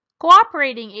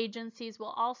 Cooperating agencies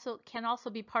can also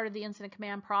be part of the incident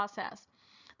command process.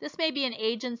 This may be an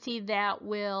agency that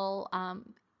will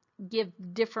give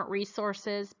different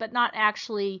resources, but not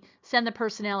actually send the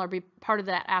personnel or be part of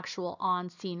that actual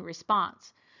on-scene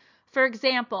response. For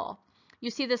example, you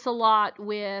see this a lot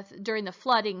during the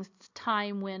flooding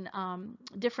time when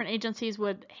different agencies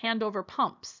would hand over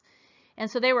pumps. And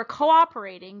so they were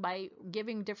cooperating by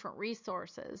giving different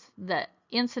resources. The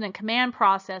incident command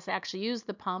process actually used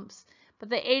the pumps, but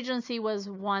the agency was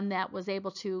one that was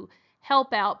able to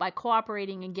help out by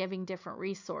cooperating and giving different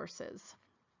resources.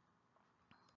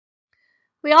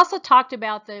 We also talked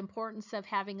about the importance of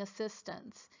having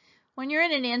assistance. When you're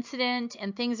in an incident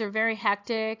and things are very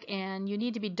hectic and you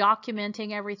need to be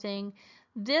documenting everything,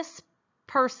 this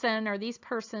person or these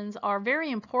persons are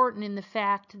very important in the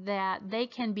fact that they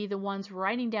can be the ones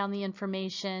writing down the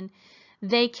information.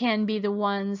 They can be the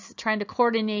ones trying to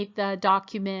coordinate the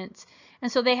documents. And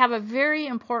so they have a very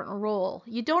important role.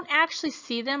 You don't actually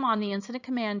see them on the incident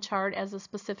command chart as a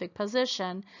specific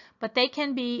position, but they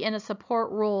can be in a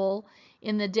support role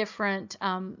in the different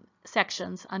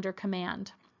sections under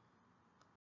command.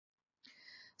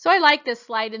 So I like this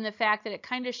slide in the fact that it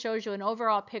kind of shows you an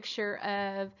overall picture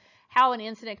of how an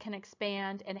incident can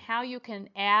expand and how you can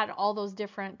add all those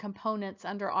different components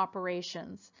under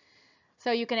operations.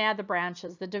 So you can add the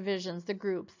branches, the divisions, the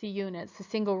groups, the units, the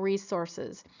single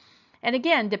resources. And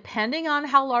again, depending on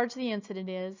how large the incident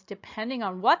is, depending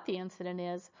on what the incident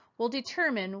is, will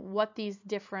determine what these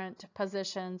different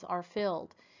positions are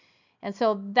filled. And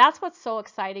so that's what's so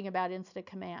exciting about incident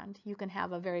command. You can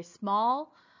have a very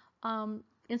small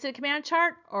incident command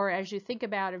chart, or as you think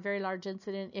about a very large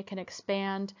incident, it can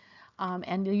expand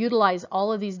and utilize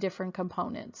all of these different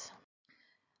components.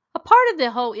 A part of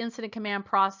the whole incident command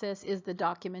process is the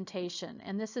documentation,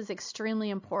 and this is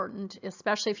extremely important,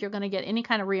 especially if you're going to get any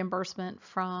kind of reimbursement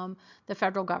from the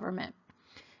federal government.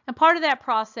 And part of that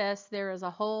process, there is a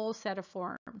whole set of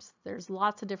forms. There's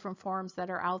lots of different forms that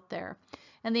are out there.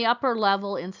 And the upper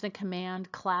level incident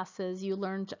command classes, you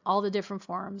learned all the different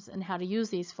forms and how to use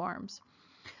these forms.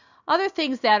 Other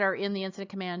things that are in the incident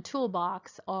command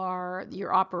toolbox are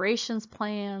your operations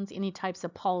plans, any types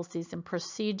of policies and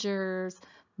procedures,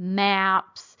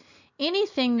 maps,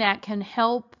 anything that can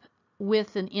help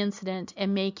with an incident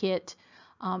and make it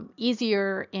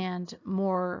easier and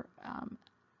more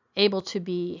able to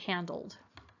be handled.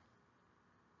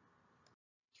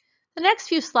 The next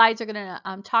few slides are going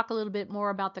to talk a little bit more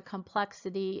about the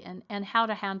complexity and how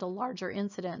to handle larger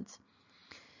incidents.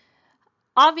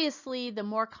 Obviously, the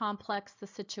more complex the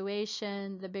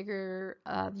situation, the bigger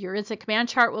your incident command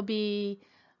chart will be,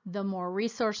 the more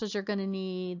resources you're going to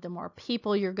need, the more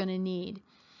people you're going to need.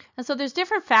 And so there's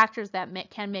different factors that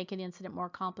can make an incident more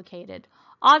complicated.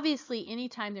 Obviously,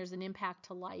 anytime there's an impact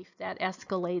to life, that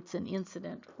escalates an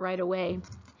incident right away.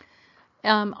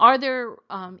 Are there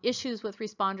issues with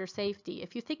responder safety?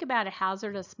 If you think about a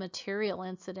hazardous material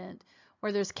incident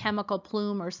where there's chemical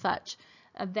plume or such,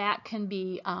 that can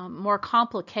be more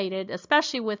complicated,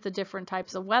 especially with the different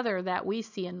types of weather that we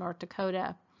see in North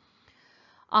Dakota.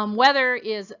 Weather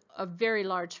is a very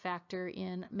large factor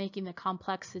in making the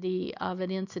complexity of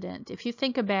an incident. If you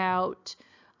think about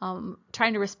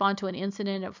trying to respond to an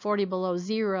incident at 40 below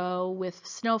zero with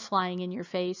snow flying in your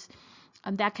face,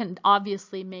 that can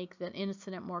obviously make the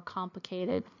incident more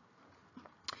complicated.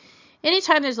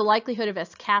 Anytime there's a likelihood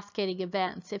of cascading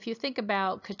events, if you think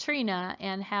about Katrina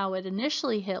and how it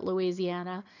initially hit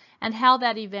Louisiana and how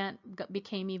that event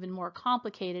became even more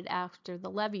complicated after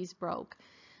the levees broke.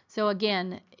 So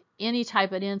again, any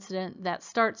type of incident that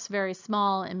starts very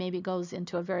small and maybe goes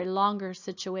into a very longer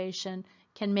situation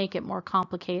can make it more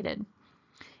complicated.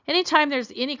 Anytime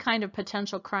there's any kind of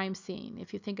potential crime scene,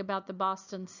 if you think about the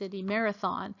Boston City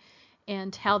Marathon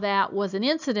and how that was an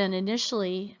incident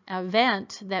initially, an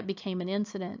event that became an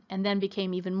incident and then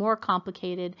became even more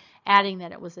complicated, adding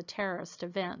that it was a terrorist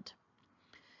event.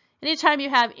 Anytime you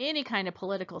have any kind of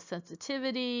political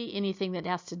sensitivity, anything that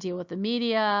has to deal with the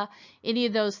media, any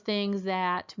of those things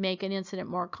that make an incident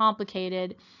more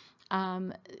complicated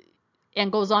and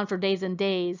goes on for days and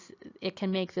days, it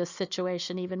can make this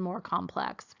situation even more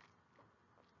complex.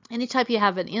 Anytime you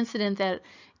have an incident that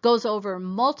goes over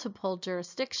multiple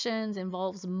jurisdictions,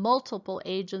 involves multiple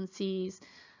agencies,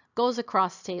 goes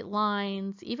across state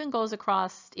lines, even goes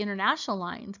across international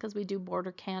lines because we do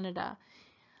border Canada.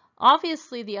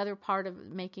 Obviously, the other part of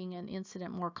making an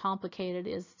incident more complicated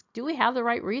is, do we have the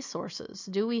right resources?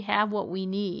 Do we have what we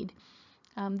need?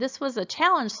 This was a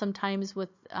challenge sometimes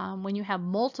with when you have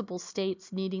multiple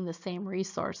states needing the same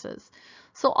resources.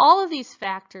 So all of these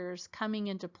factors coming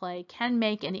into play can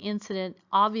make an incident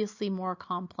obviously more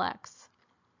complex.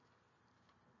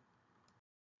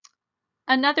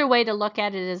 Another way to look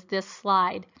at it is this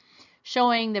slide,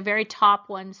 showing the very top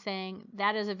one saying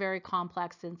that is a very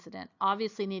complex incident,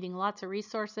 obviously needing lots of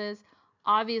resources.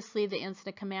 Obviously, the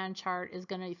incident command chart is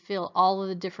going to fill all of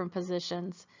the different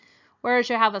positions. Whereas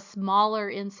you have a smaller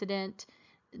incident,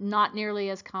 not nearly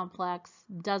as complex,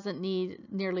 doesn't need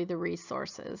nearly the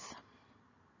resources.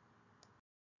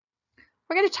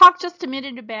 We're going to talk just a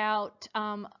minute about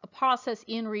a process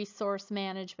in resource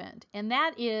management, and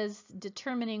that is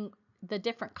determining the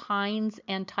different kinds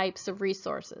and types of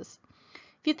resources.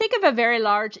 If you think of a very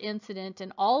large incident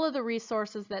and all of the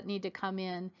resources that need to come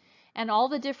in and all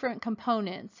the different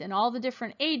components and all the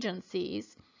different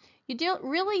agencies, you don't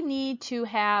really need to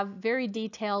have very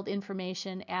detailed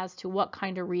information as to what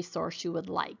kind of resource you would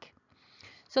like.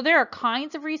 So there are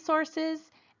kinds of resources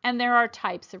and there are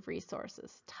types of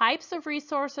resources. Types of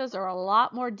resources are a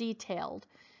lot more detailed.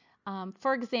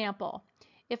 For example,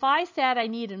 if I said I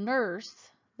need a nurse,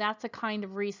 that's a kind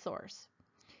of resource.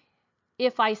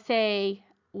 If I say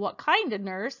what kind of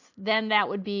nurse, then that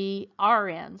would be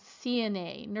RN,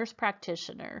 CNA, nurse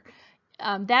practitioner.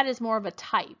 That is more of a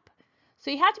type. So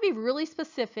you have to be really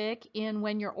specific in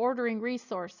when you're ordering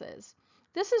resources.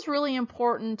 This is really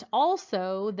important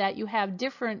also that you have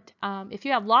different, if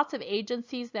you have lots of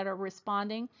agencies that are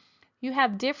responding, you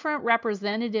have different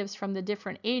representatives from the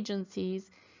different agencies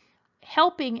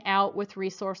helping out with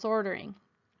resource ordering.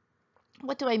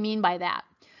 What do I mean by that?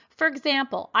 For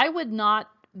example, I would not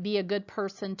be a good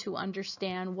person to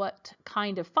understand what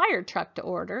kind of fire truck to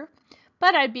order,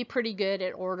 but I'd be pretty good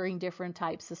at ordering different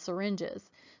types of syringes.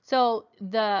 So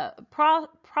the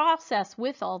process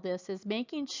with all this is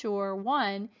making sure,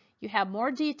 one, you have more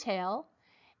detail,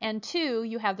 and two,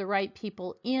 you have the right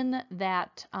people in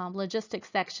that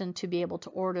logistics section to be able to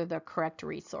order the correct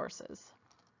resources.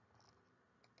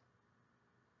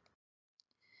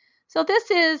 So this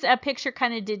is a picture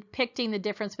kind of depicting the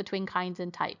difference between kinds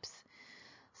and types.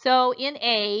 So in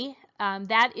A,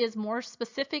 that is more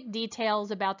specific details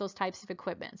about those types of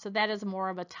equipment. So that is more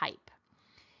of a type.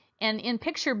 And in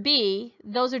picture B,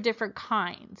 those are different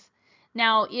kinds.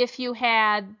 Now, if you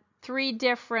had 3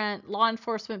 different law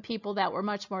enforcement people that were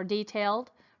much more detailed,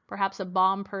 perhaps a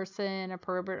bomb person, a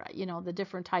pervert, you know, the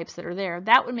different types that are there,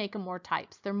 that would make them more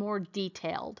types. They're more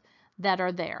detailed that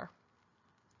are there.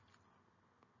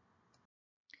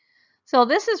 So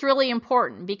this is really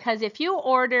important because if you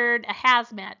ordered a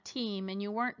hazmat team and you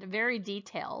weren't very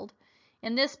detailed,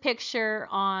 in this picture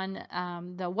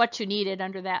on the what you needed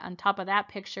under that, on top of that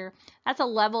picture, that's a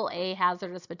level A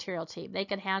hazardous material team. They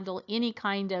could handle any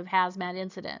kind of hazmat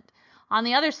incident. On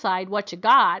the other side, what you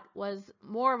got was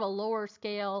more of a lower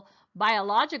scale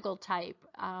biological type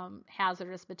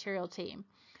hazardous material team.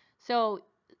 So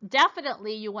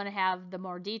definitely you want to have the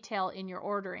more detail in your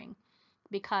ordering,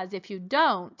 because if you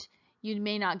don't, you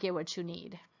may not get what you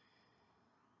need.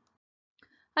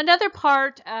 Another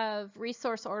part of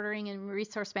resource ordering and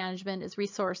resource management is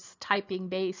resource typing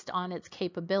based on its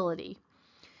capability.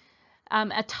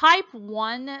 A type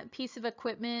 1 piece of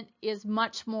equipment is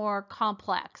much more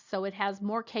complex, so it has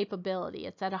more capability.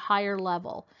 It's at a higher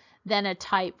level than a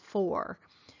type 4.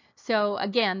 So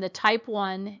again, the type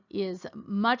 1 is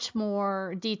much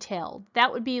more detailed.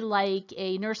 That would be like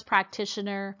a nurse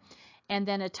practitioner, and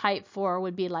then a type 4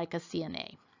 would be like a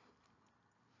CNA.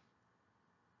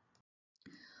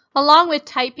 Along with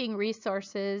typing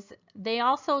resources, they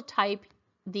also type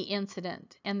the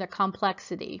incident and the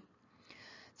complexity.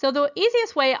 So the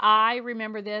easiest way I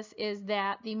remember this is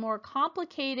that the more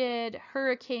complicated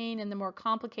hurricane and the more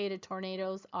complicated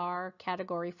tornadoes are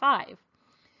category 5.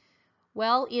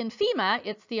 Well, in FEMA,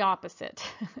 it's the opposite.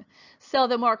 So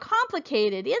the more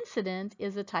complicated incident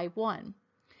is a type 1.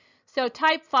 So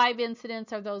type 5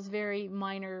 incidents are those very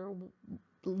minor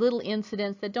little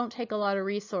incidents that don't take a lot of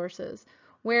resources,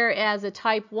 whereas a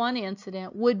type 1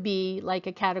 incident would be like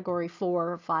a category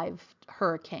 4 or 5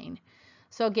 hurricane.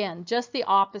 So again, just the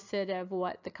opposite of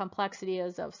what the complexity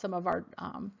is of some of our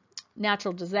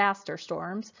natural disaster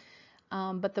storms,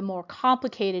 but the more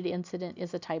complicated incident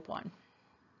is a type 1.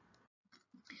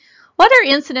 What are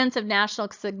incidents of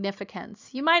national significance?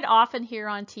 You might often hear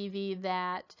on TV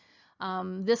that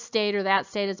this state or that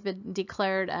state has been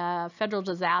declared a federal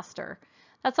disaster.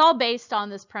 That's all based on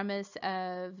this premise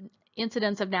of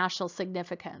incidents of national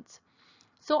significance.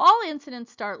 So all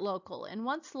incidents start local, and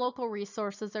once local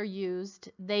resources are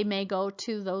used, they may go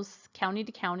to those county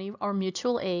to county or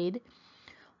mutual aid.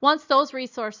 Once those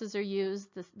resources are used,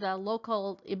 the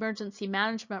local emergency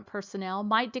management personnel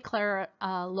might declare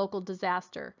a local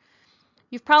disaster.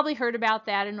 You've probably heard about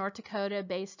that in North Dakota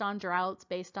based on droughts,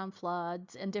 based on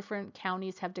floods, and different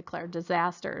counties have declared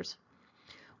disasters.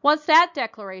 Once that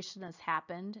declaration has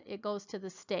happened, it goes to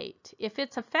the state. If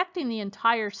it's affecting the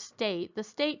entire state, the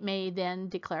state may then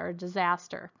declare a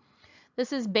disaster.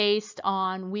 This is based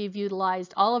on we've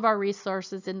utilized all of our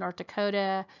resources in North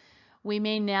Dakota. We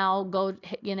may now go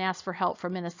and ask for help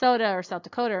from Minnesota or South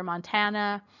Dakota or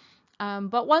Montana.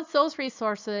 But once those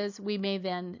resources, we may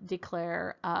then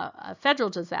declare a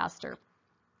federal disaster.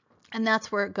 And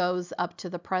that's where it goes up to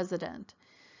the president.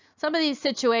 Some of these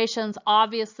situations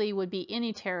obviously would be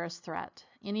any terrorist threat.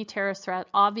 Any terrorist threat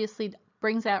obviously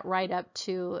brings that right up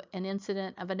to an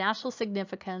incident of a national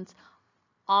significance,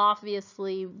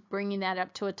 obviously bringing that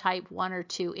up to a type 1 or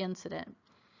 2 incident.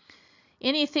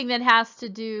 Anything that has to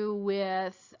do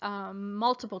with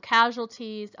multiple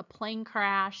casualties, a plane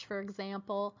crash, for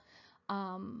example,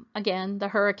 again, the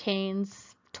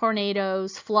hurricanes,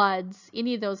 tornadoes, floods,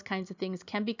 any of those kinds of things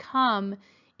can become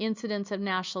incidents of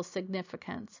national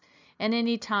significance. And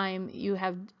anytime you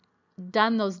have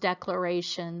done those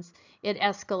declarations, it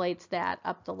escalates that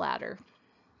up the ladder.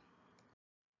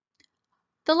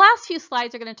 The last few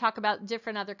slides are going to talk about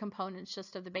different other components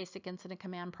just of the basic incident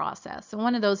command process. And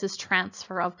one of those is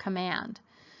transfer of command.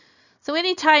 So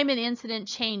anytime an incident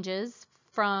changes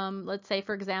from, let's say,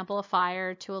 for example, a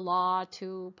fire to a law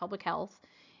to public health,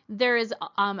 there is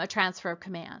a transfer of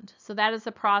command. So that is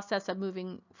the process of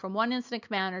moving from one incident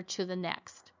commander to the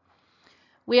next.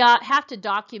 We have to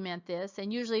document this,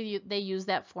 and usually they use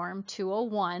that form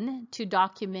 201 to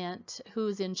document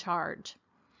who's in charge.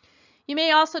 You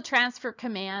may also transfer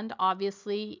command.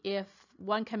 Obviously, if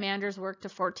one commander's worked a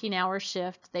 14-hour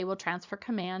shift, they will transfer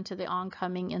command to the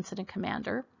oncoming incident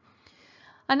commander.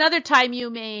 Another time you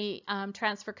may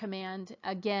transfer command,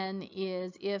 again,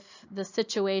 is if the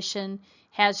situation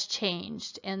has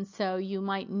changed, and so you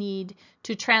might need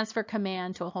to transfer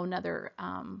command to a whole nother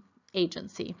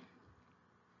agency.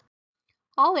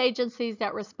 All agencies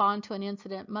that respond to an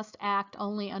incident must act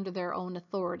only under their own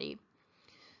authority.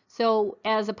 So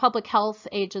as a public health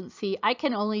agency, I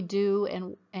can only do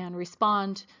and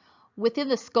respond within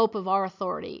the scope of our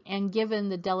authority and given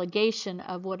the delegation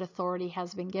of what authority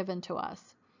has been given to us.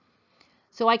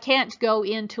 So I can't go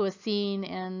into a scene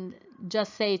and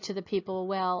just say to the people,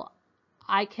 well,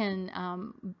 I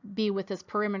can be with this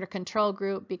perimeter control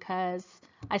group because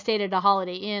I stayed at a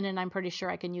Holiday Inn and I'm pretty sure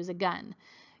I can use a gun.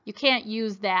 You can't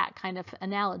use that kind of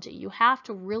analogy. You have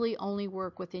to really only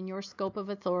work within your scope of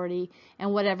authority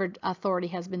and whatever authority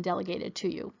has been delegated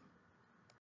to you.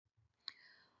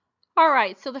 All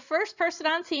right, so the first person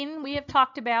on scene we have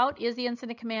talked about is the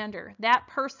incident commander. That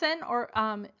person, or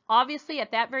obviously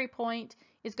at that very point,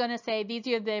 is going to say, these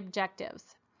are the objectives.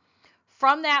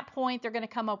 From that point, they're going to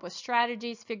come up with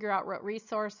strategies, figure out what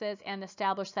resources, and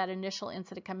establish that initial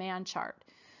incident command chart.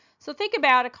 So think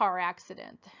about a car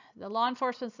accident. The law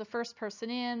enforcement's the first person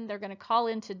in. They're going to call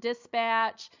into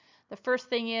dispatch. The first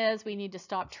thing is we need to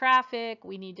stop traffic.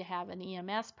 We need to have an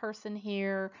EMS person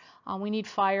here. We need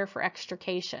fire for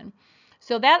extrication.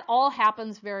 So that all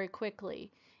happens very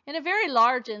quickly. In a very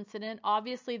large incident,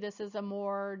 obviously this is a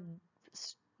more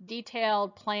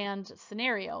detailed, planned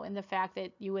scenario in the fact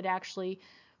that you would actually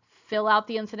fill out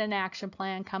the incident action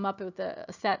plan, come up with a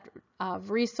set of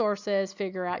resources,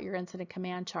 figure out your incident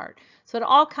command chart. So it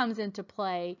all comes into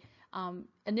play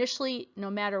initially, no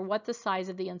matter what the size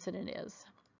of the incident is.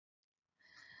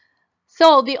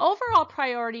 So the overall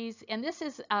priorities, and this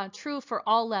is true for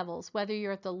all levels, whether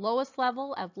you're at the lowest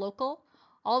level of local,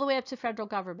 all the way up to federal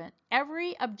government,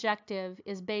 every objective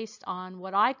is based on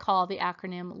what I call the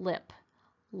acronym LIP.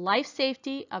 Life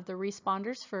safety of the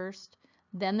responders first,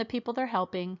 then the people they're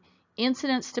helping,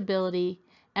 incident stability,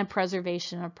 and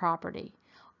preservation of property.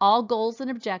 All goals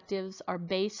and objectives are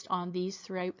based on these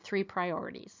three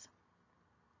priorities.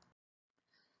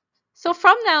 So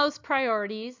from those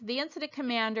priorities, the incident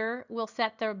commander will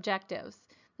set their objectives.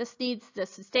 This needs to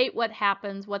state what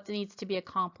happens, what needs to be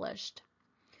accomplished.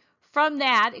 From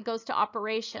that, it goes to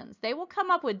operations. They will come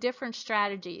up with different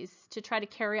strategies to try to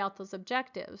carry out those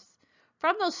objectives.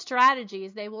 From those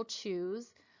strategies, they will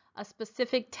choose a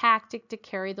specific tactic to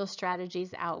carry those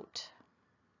strategies out.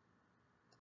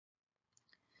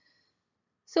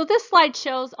 So this slide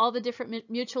shows all the different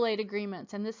mutual aid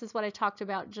agreements, and this is what I talked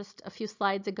about just a few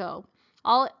slides ago.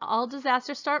 All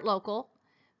disasters start local.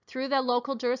 Through the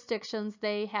local jurisdictions,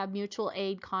 they have mutual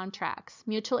aid contracts.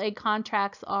 Mutual aid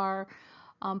contracts are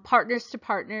partners to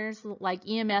partners, like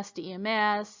EMS to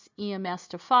EMS, EMS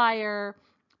to fire,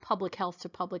 public health to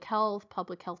public health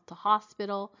to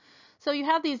hospital. So you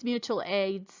have these mutual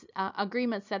aids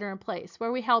agreements that are in place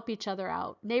where we help each other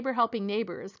out. Neighbor helping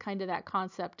neighbor is kind of that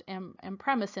concept and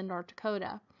premise in North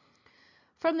Dakota.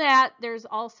 From that, there's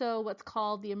also what's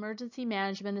called the Emergency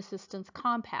Management Assistance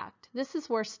Compact. This is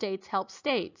where states help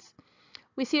states.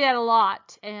 We see that a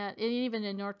lot, and even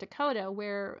in North Dakota,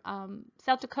 where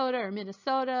South Dakota or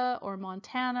Minnesota or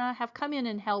Montana have come in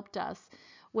and helped us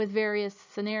with various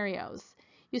scenarios.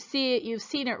 You've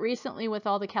seen it recently with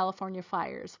all the California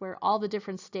fires, where all the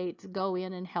different states go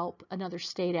in and help another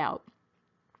state out.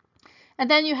 And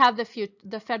then you have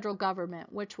the federal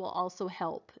government, which will also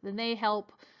help. Then they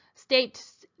help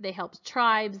states, they help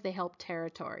tribes, they help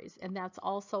territories, and that's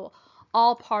also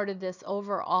all part of this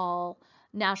overall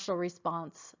national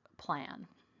response plan.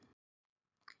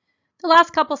 The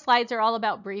last couple slides are all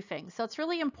about briefings. So it's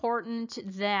really important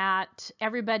that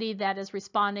everybody that is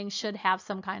responding should have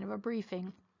some kind of a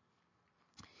briefing.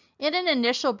 In an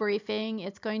initial briefing,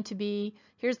 it's going to be,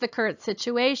 here's the current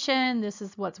situation, this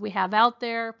is what we have out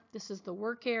there, this is the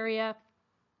work area,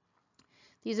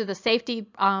 these are the safety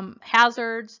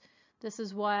hazards, this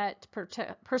is what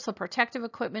personal protective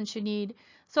equipment you need.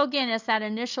 So again, it's that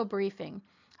initial briefing.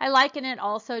 I liken it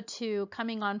also to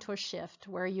coming onto a shift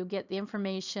where you get the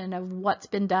information of what's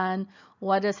been done,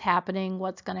 what is happening,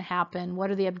 what's going to happen, what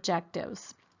are the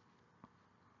objectives.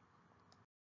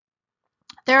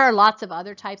 There are lots of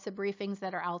other types of briefings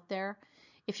that are out there.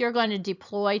 If you're going to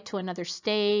deploy to another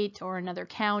state or another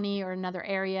county or another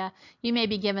area, you may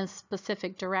be given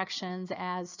specific directions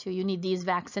as to you need these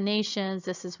vaccinations,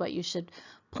 this is what you should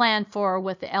plan for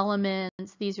with the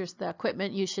elements, these are the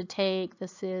equipment you should take,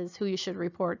 this is who you should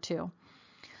report to.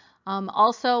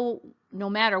 Also, no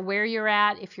matter where you're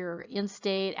at, if you're in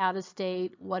state, out of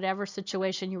state, whatever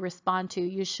situation you respond to,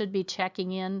 you should be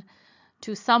checking in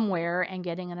to somewhere and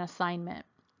getting an assignment.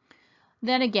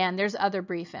 Then again, there's other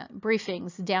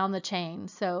briefings down the chain.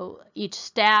 So each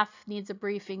staff needs a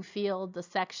briefing field, the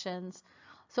sections.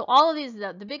 So all of these,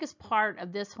 the biggest part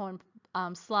of this one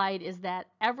slide is that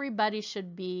everybody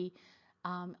should be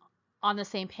on the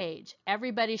same page.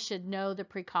 Everybody should know the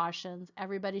precautions.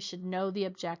 Everybody should know the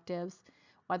objectives,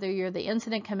 whether you're the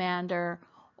incident commander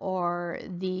or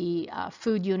the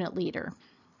food unit leader.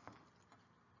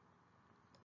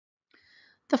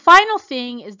 The final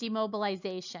thing is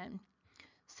demobilization.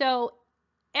 So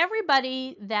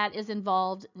everybody that is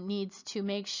involved needs to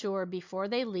make sure before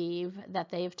they leave that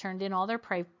they've turned in all their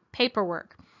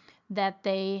paperwork, that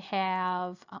they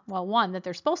have, well, one, that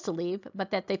they're supposed to leave,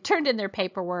 but that they've turned in their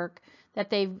paperwork, that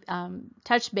they've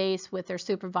touched base with their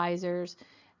supervisors.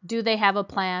 Do they have a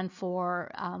plan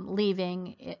for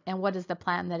leaving, and what is the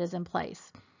plan that is in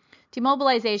place?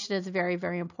 Demobilization is very,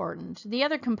 very important. The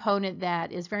other component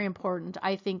that is very important,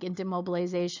 I think, in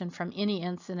demobilization from any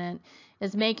incident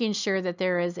is making sure that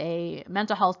there is a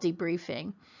mental health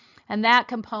debriefing. And that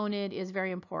component is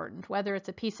very important, whether it's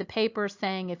a piece of paper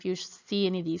saying if you see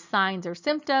any of these signs or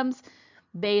symptoms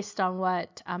based on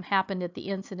what happened at the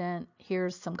incident,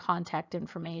 here's some contact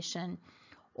information.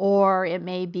 Or it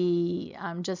may be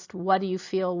just what do you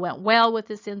feel went well with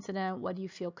this incident, what do you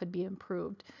feel could be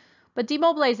improved. But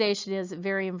demobilization is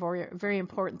very, very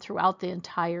important throughout the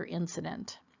entire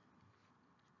incident.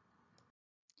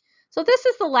 So this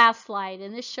is the last slide,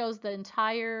 and this shows the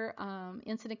entire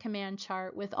incident command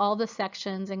chart with all the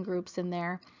sections and groups in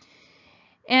there.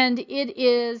 And it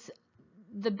is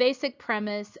the basic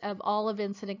premise of all of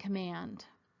incident command.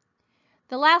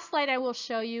 The last slide I will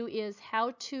show you is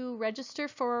how to register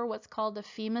for what's called a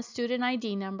FEMA student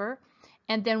ID number,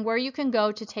 and then where you can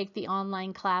go to take the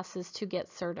online classes to get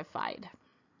certified.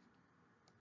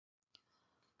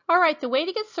 All right, the way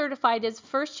to get certified is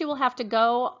first you will have to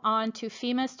go on to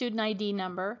FEMA student ID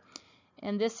number,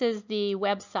 and this is the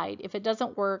website. If it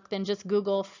doesn't work, then just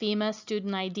Google FEMA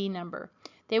student ID number.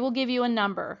 They will give you a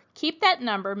number. Keep that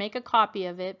number, make a copy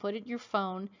of it, put it in your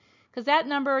phone, because that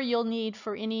number you'll need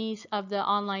for any of the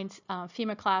online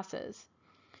FEMA classes.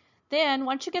 Then,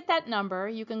 once you get that number,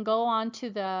 you can go on to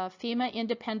the FEMA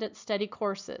Independent Study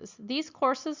courses. These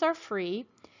courses are free,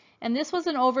 and this was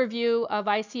an overview of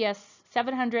ICS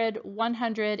 700,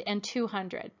 100, and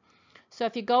 200. So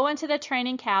if you go into the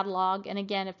training catalog, and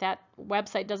again, if that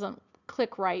website doesn't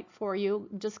click right for you,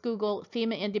 just Google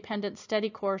FEMA Independent Study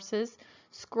courses,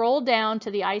 scroll down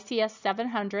to the ICS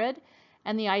 700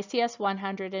 and the ICS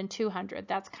 100 and 200.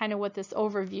 That's kind of what this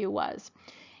overview was.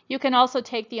 You can also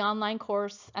take the online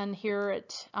course and hear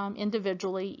it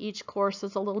individually. Each course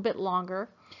is a little bit longer.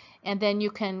 And then you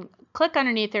can click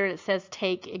underneath there, it says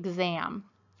take exam.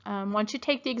 Once you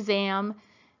take the exam,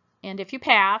 and if you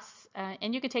pass,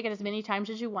 and you can take it as many times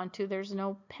as you want to, there's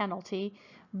no penalty,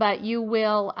 but you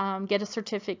will get a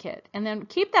certificate. And then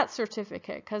keep that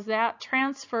certificate, because that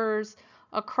transfers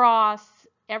across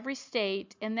every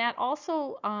state, and that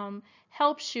also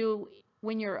helps you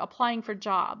when you're applying for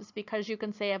jobs, because you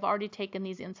can say I've already taken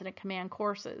these incident command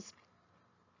courses.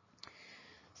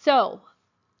 So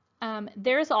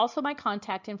there's also my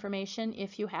contact information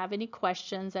if you have any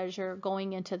questions as you're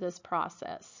going into this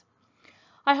process.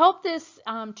 I hope this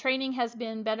training has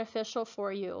been beneficial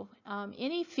for you.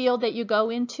 Any field that you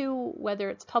go into, whether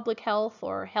it's public health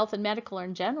or health and medical or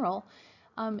in general,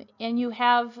 and you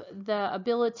have the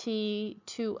ability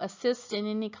to assist in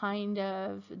any kind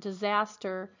of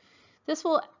disaster, this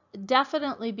will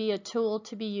definitely be a tool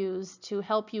to be used to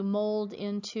help you mold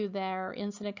into their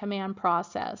incident command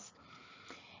process.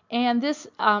 And this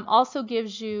also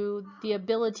gives you the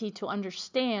ability to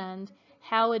understand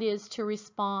how it is to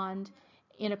respond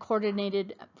in a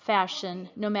coordinated fashion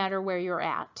no matter where you're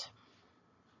at.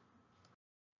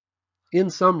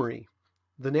 In summary,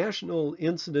 the National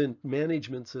Incident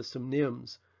Management System,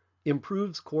 NIMS,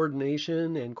 improves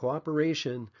coordination and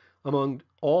cooperation among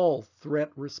all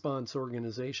threat response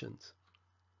organizations.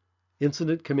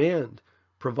 Incident Command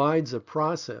provides a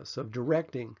process of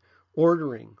directing,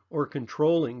 ordering, or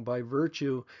controlling by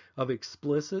virtue of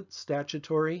explicit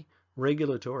statutory,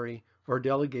 regulatory, or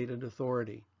delegated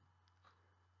authority.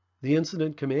 The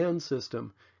Incident Command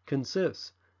System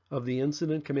consists of the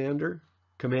Incident Commander,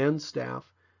 Command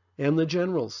Staff, and the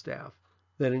General Staff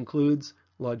that includes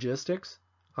logistics,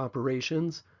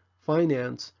 operations,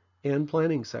 finance, and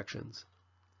planning sections.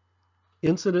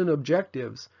 Incident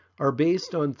objectives are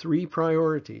based on 3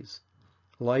 priorities: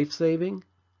 life-saving,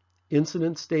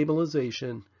 incident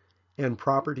stabilization, and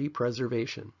property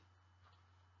preservation.